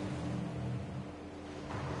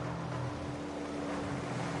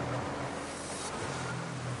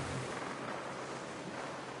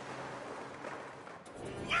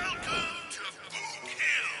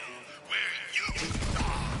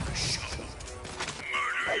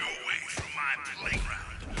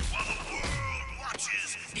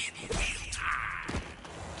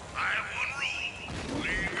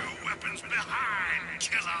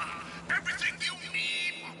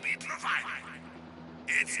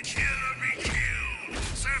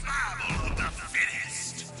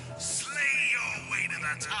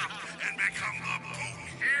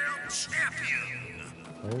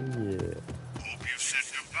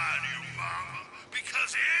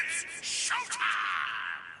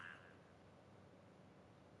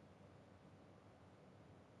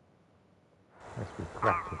 Must be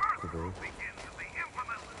cracking to do.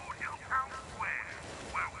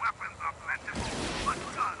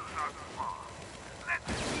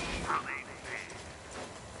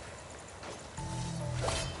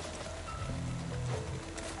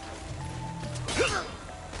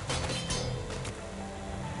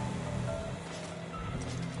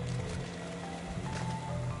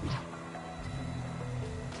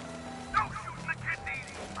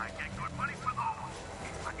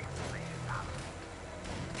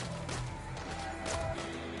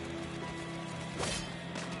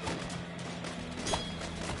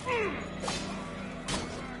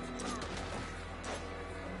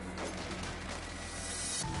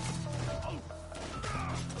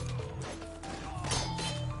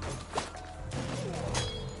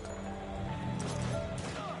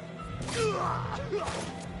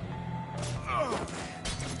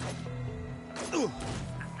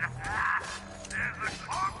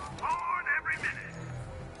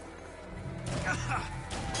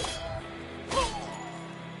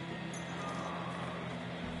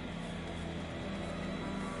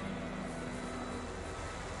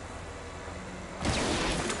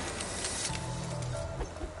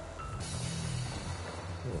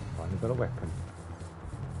 Finally got a weapon.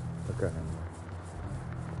 A gun anyway.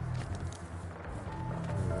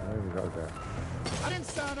 There we go there. I didn't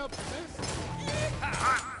sign up for this. I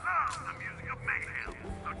love the music of mayhem,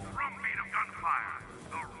 the drumbeat of gunfire,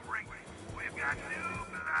 the ring. We've got new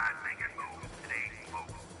blood making moves today,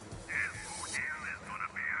 folks. This Boot Hill is gonna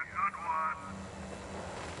be a good one.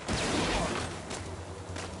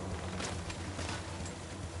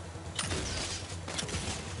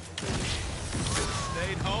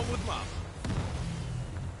 Stayed home with Mama.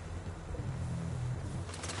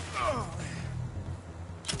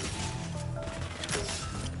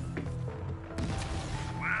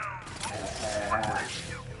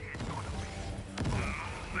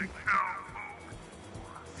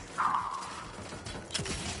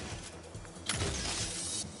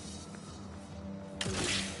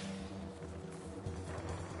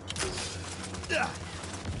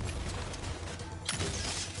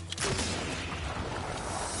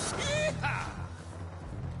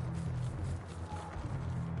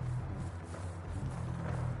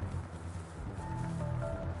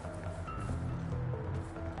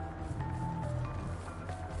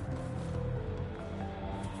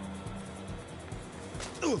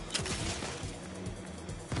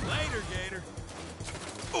 Later, Gator.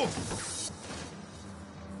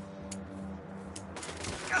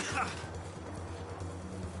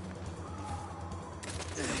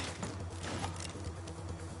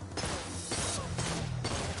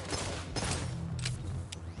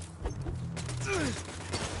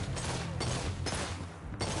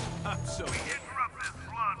 I'm so. We interrupt this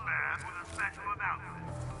bloodbath with a special announcement.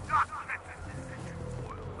 Doc Texas is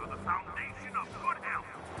oil for the foundation of good health.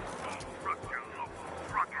 Don't trust your local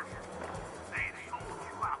truckers. They sold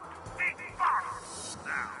you out to big farmers.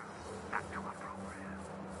 Now, back to our program.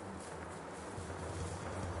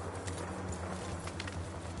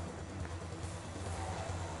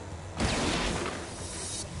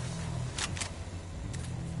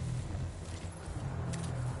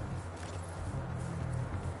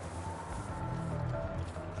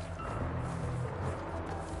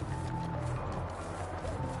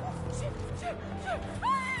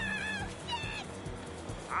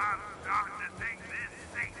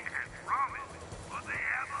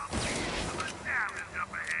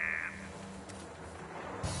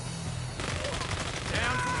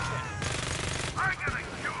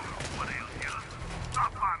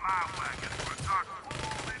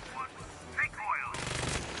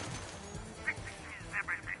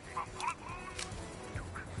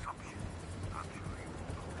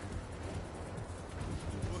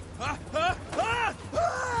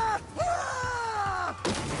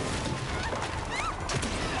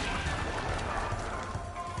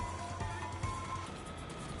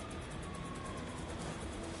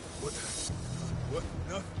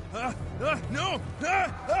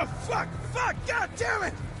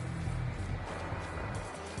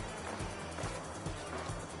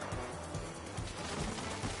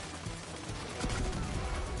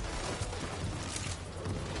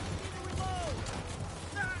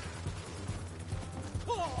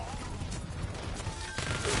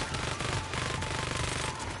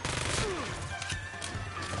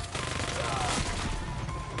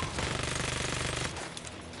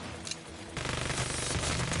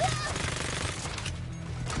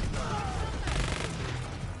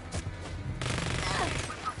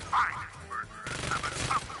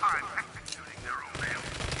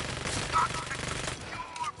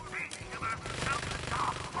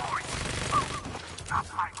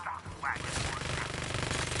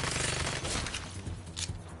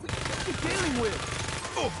 done with.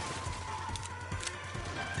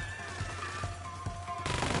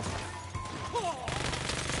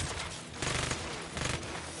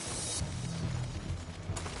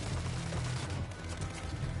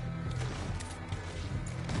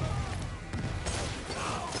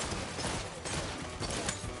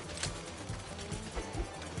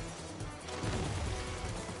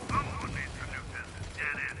 Someone needs to nuke this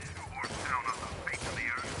dead-end two-horse town on the face of the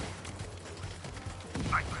earth.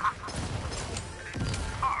 Like,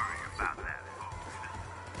 sorry about that, folks.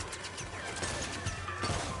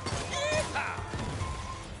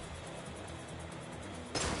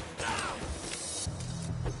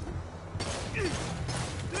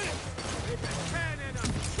 It's a cannon of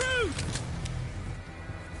truth!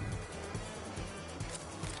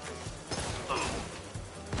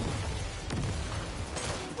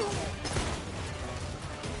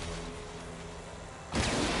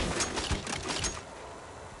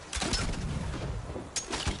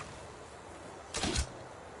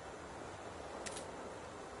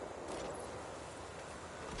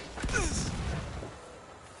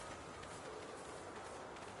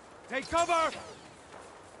 Take cover!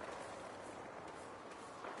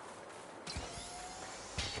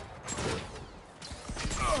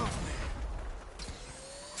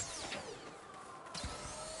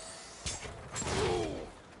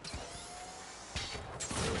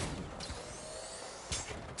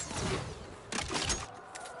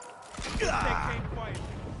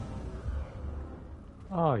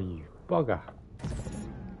 Oh, you bugger.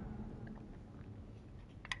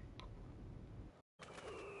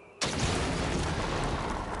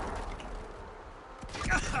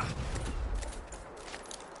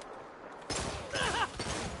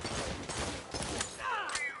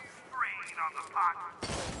 Strain on the pot.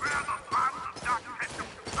 Grab a bottle of Dr.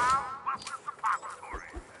 Ketchup's Foul Wellness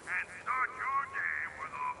Suppository and start your day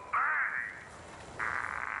with a bang.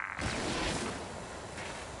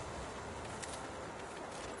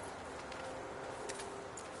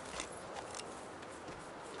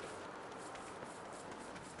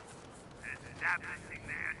 Establishing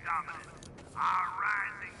their dominance, our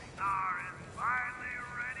rising star is finally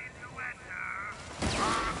ready to enter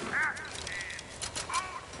our cascade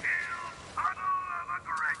full-scale tunnel of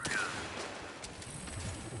aggression.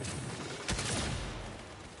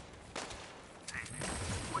 Hey,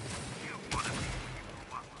 what do you want to be when you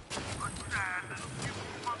grow up? A sad little cute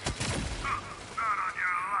monkey? Not on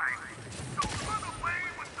your life. So run away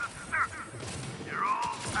with the circus. Your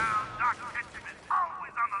old-town Dr. Ketchum is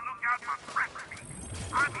always on the lookout for preferences.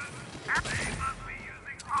 I mean, they must be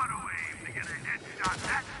using auto-aim to get a headshot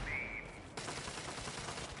that speed.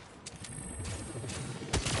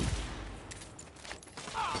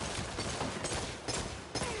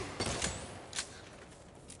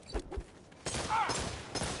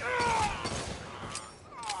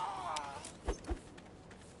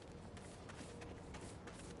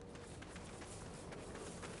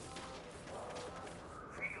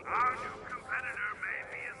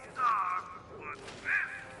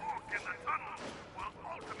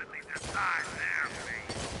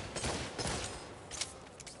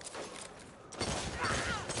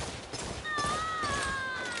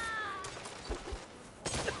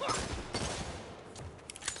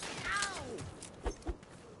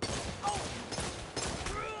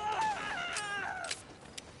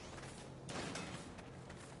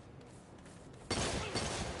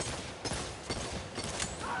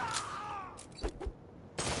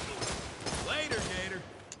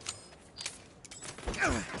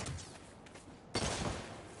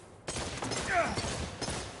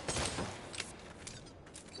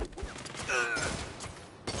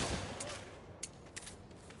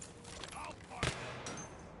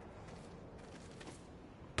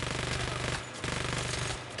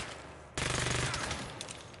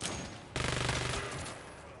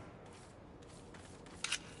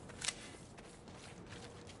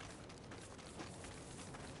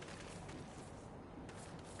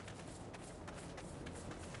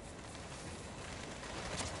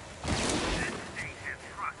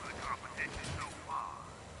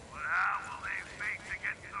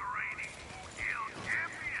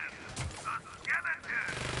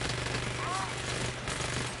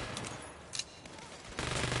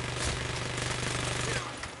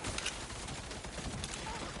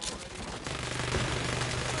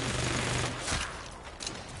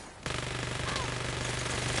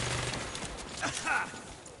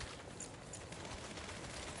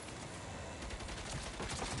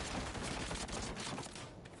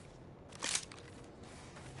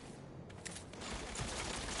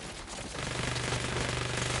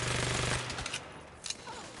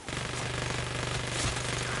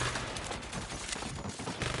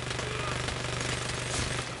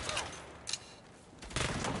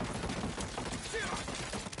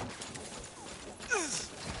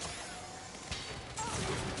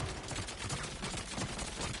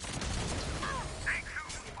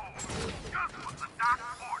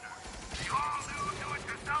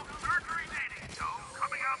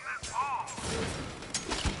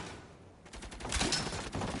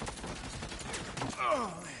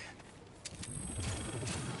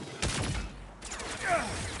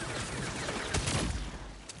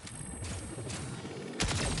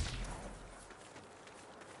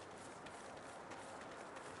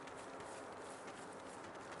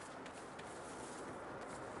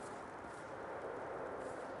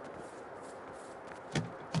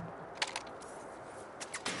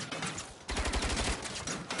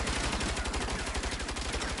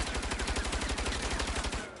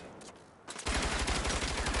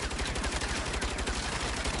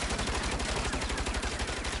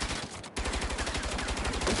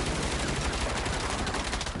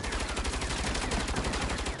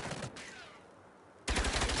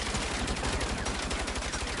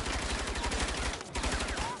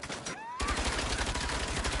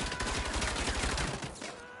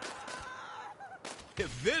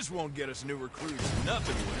 If this won't get us new recruits,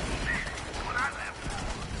 nothing will. When I left,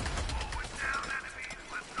 mowing down enemies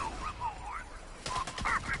with no remorse. A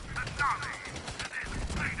perfect finale to this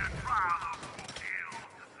later trial of who killed.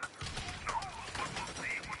 Who knows what we'll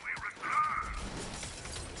see when we return?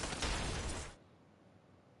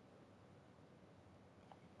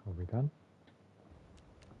 Are we done?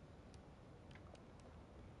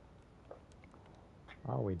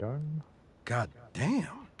 Are we done? God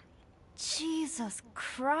damn. Jesus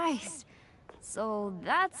Christ. So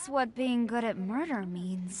that's what being good at murder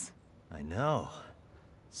means. I know.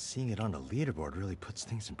 Seeing it on the leaderboard really puts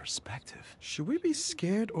things in perspective. Should we be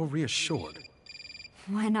scared or reassured?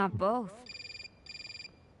 Why not both?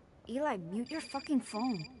 Eli, mute your fucking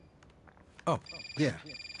phone. Oh, yeah.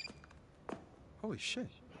 Holy shit.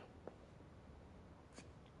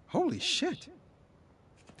 Holy shit.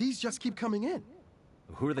 These just keep coming in.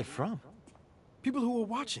 Who are they from? People who are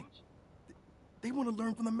watching. They want to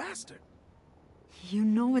learn from the master. You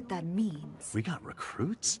know what that means. We got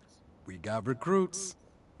recruits? We got recruits.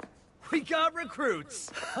 We got recruits!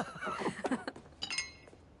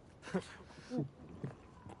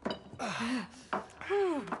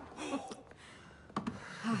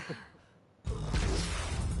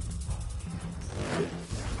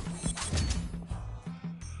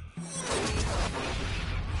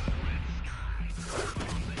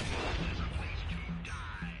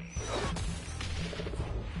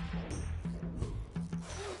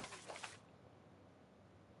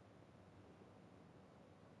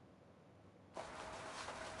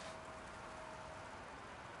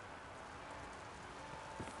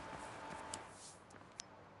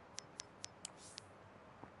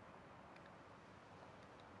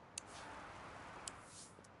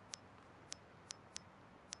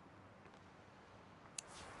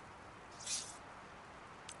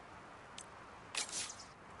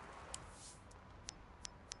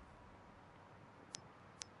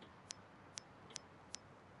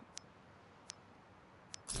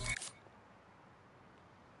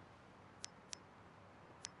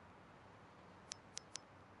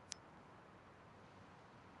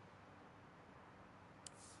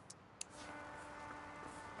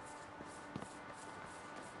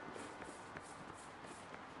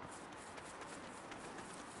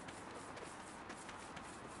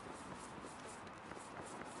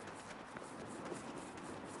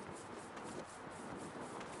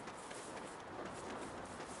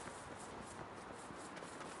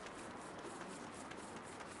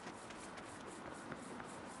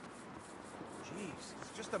 Jeez,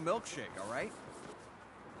 it's just a milkshake, all right?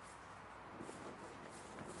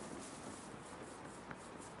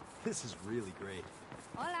 This is really great.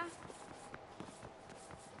 Hola.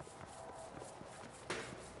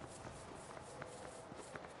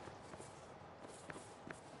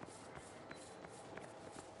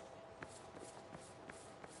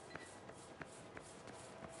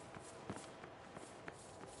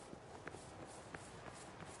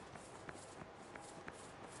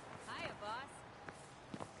 Hiya, boss.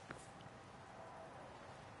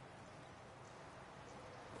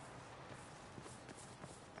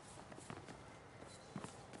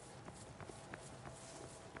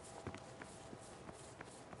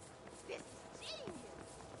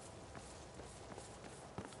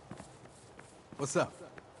 What's up?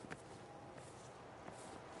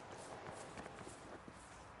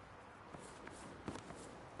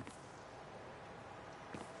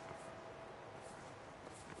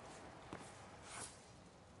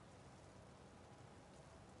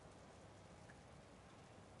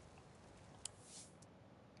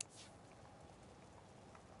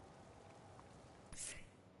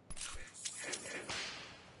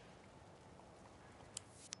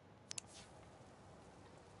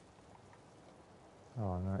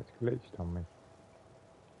 Oh no, it's glitched on me.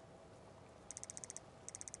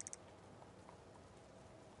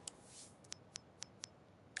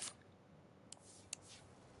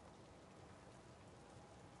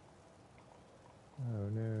 Oh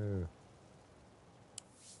no.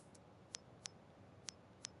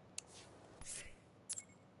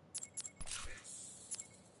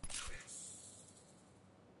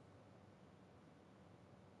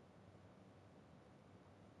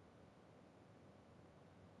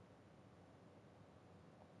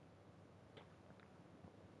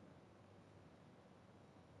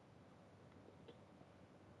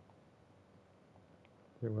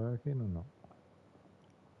 Is it working or not?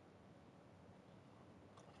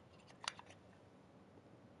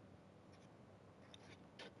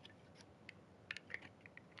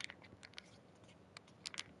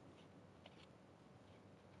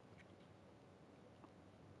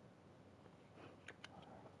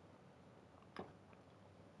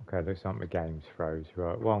 Okay, looks like my game's froze.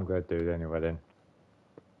 Right, what I'm going to do anyway then,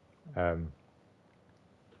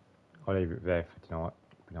 I'll leave it there for tonight.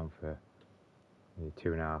 Been on for nearly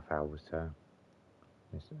 2.5 hours, so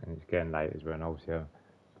and it's getting late as well. And obviously,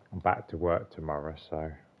 I'm back to work tomorrow,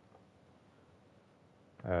 so.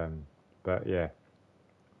 But yeah,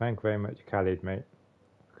 thank you very much, Khalid, mate,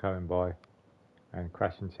 for coming by, and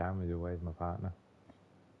Crashing Sam is always my partner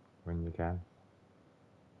when you can.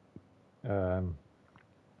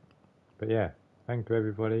 But yeah, thank you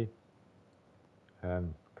everybody.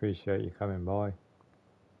 Appreciate you coming by. I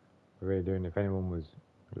really do. And if anyone was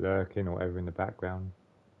lurking or whatever in the background,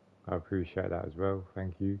 I appreciate that as well.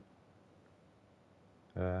 Thank you.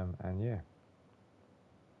 And yeah,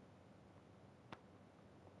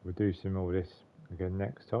 we'll do some more of this again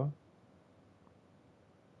next time.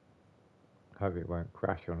 Hope it won't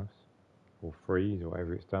crash on us or freeze or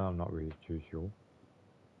whatever it's done. I'm not really too sure.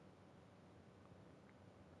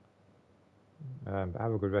 But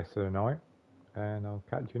have a good rest of the night, and I'll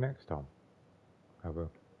catch you next time.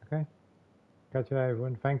 Okay? Catch you later,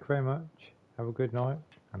 everyone. Thank you very much. Have a good night,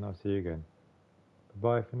 and I'll see you again.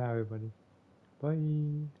 Bye for now, everybody. Bye.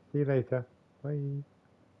 See you later. Bye.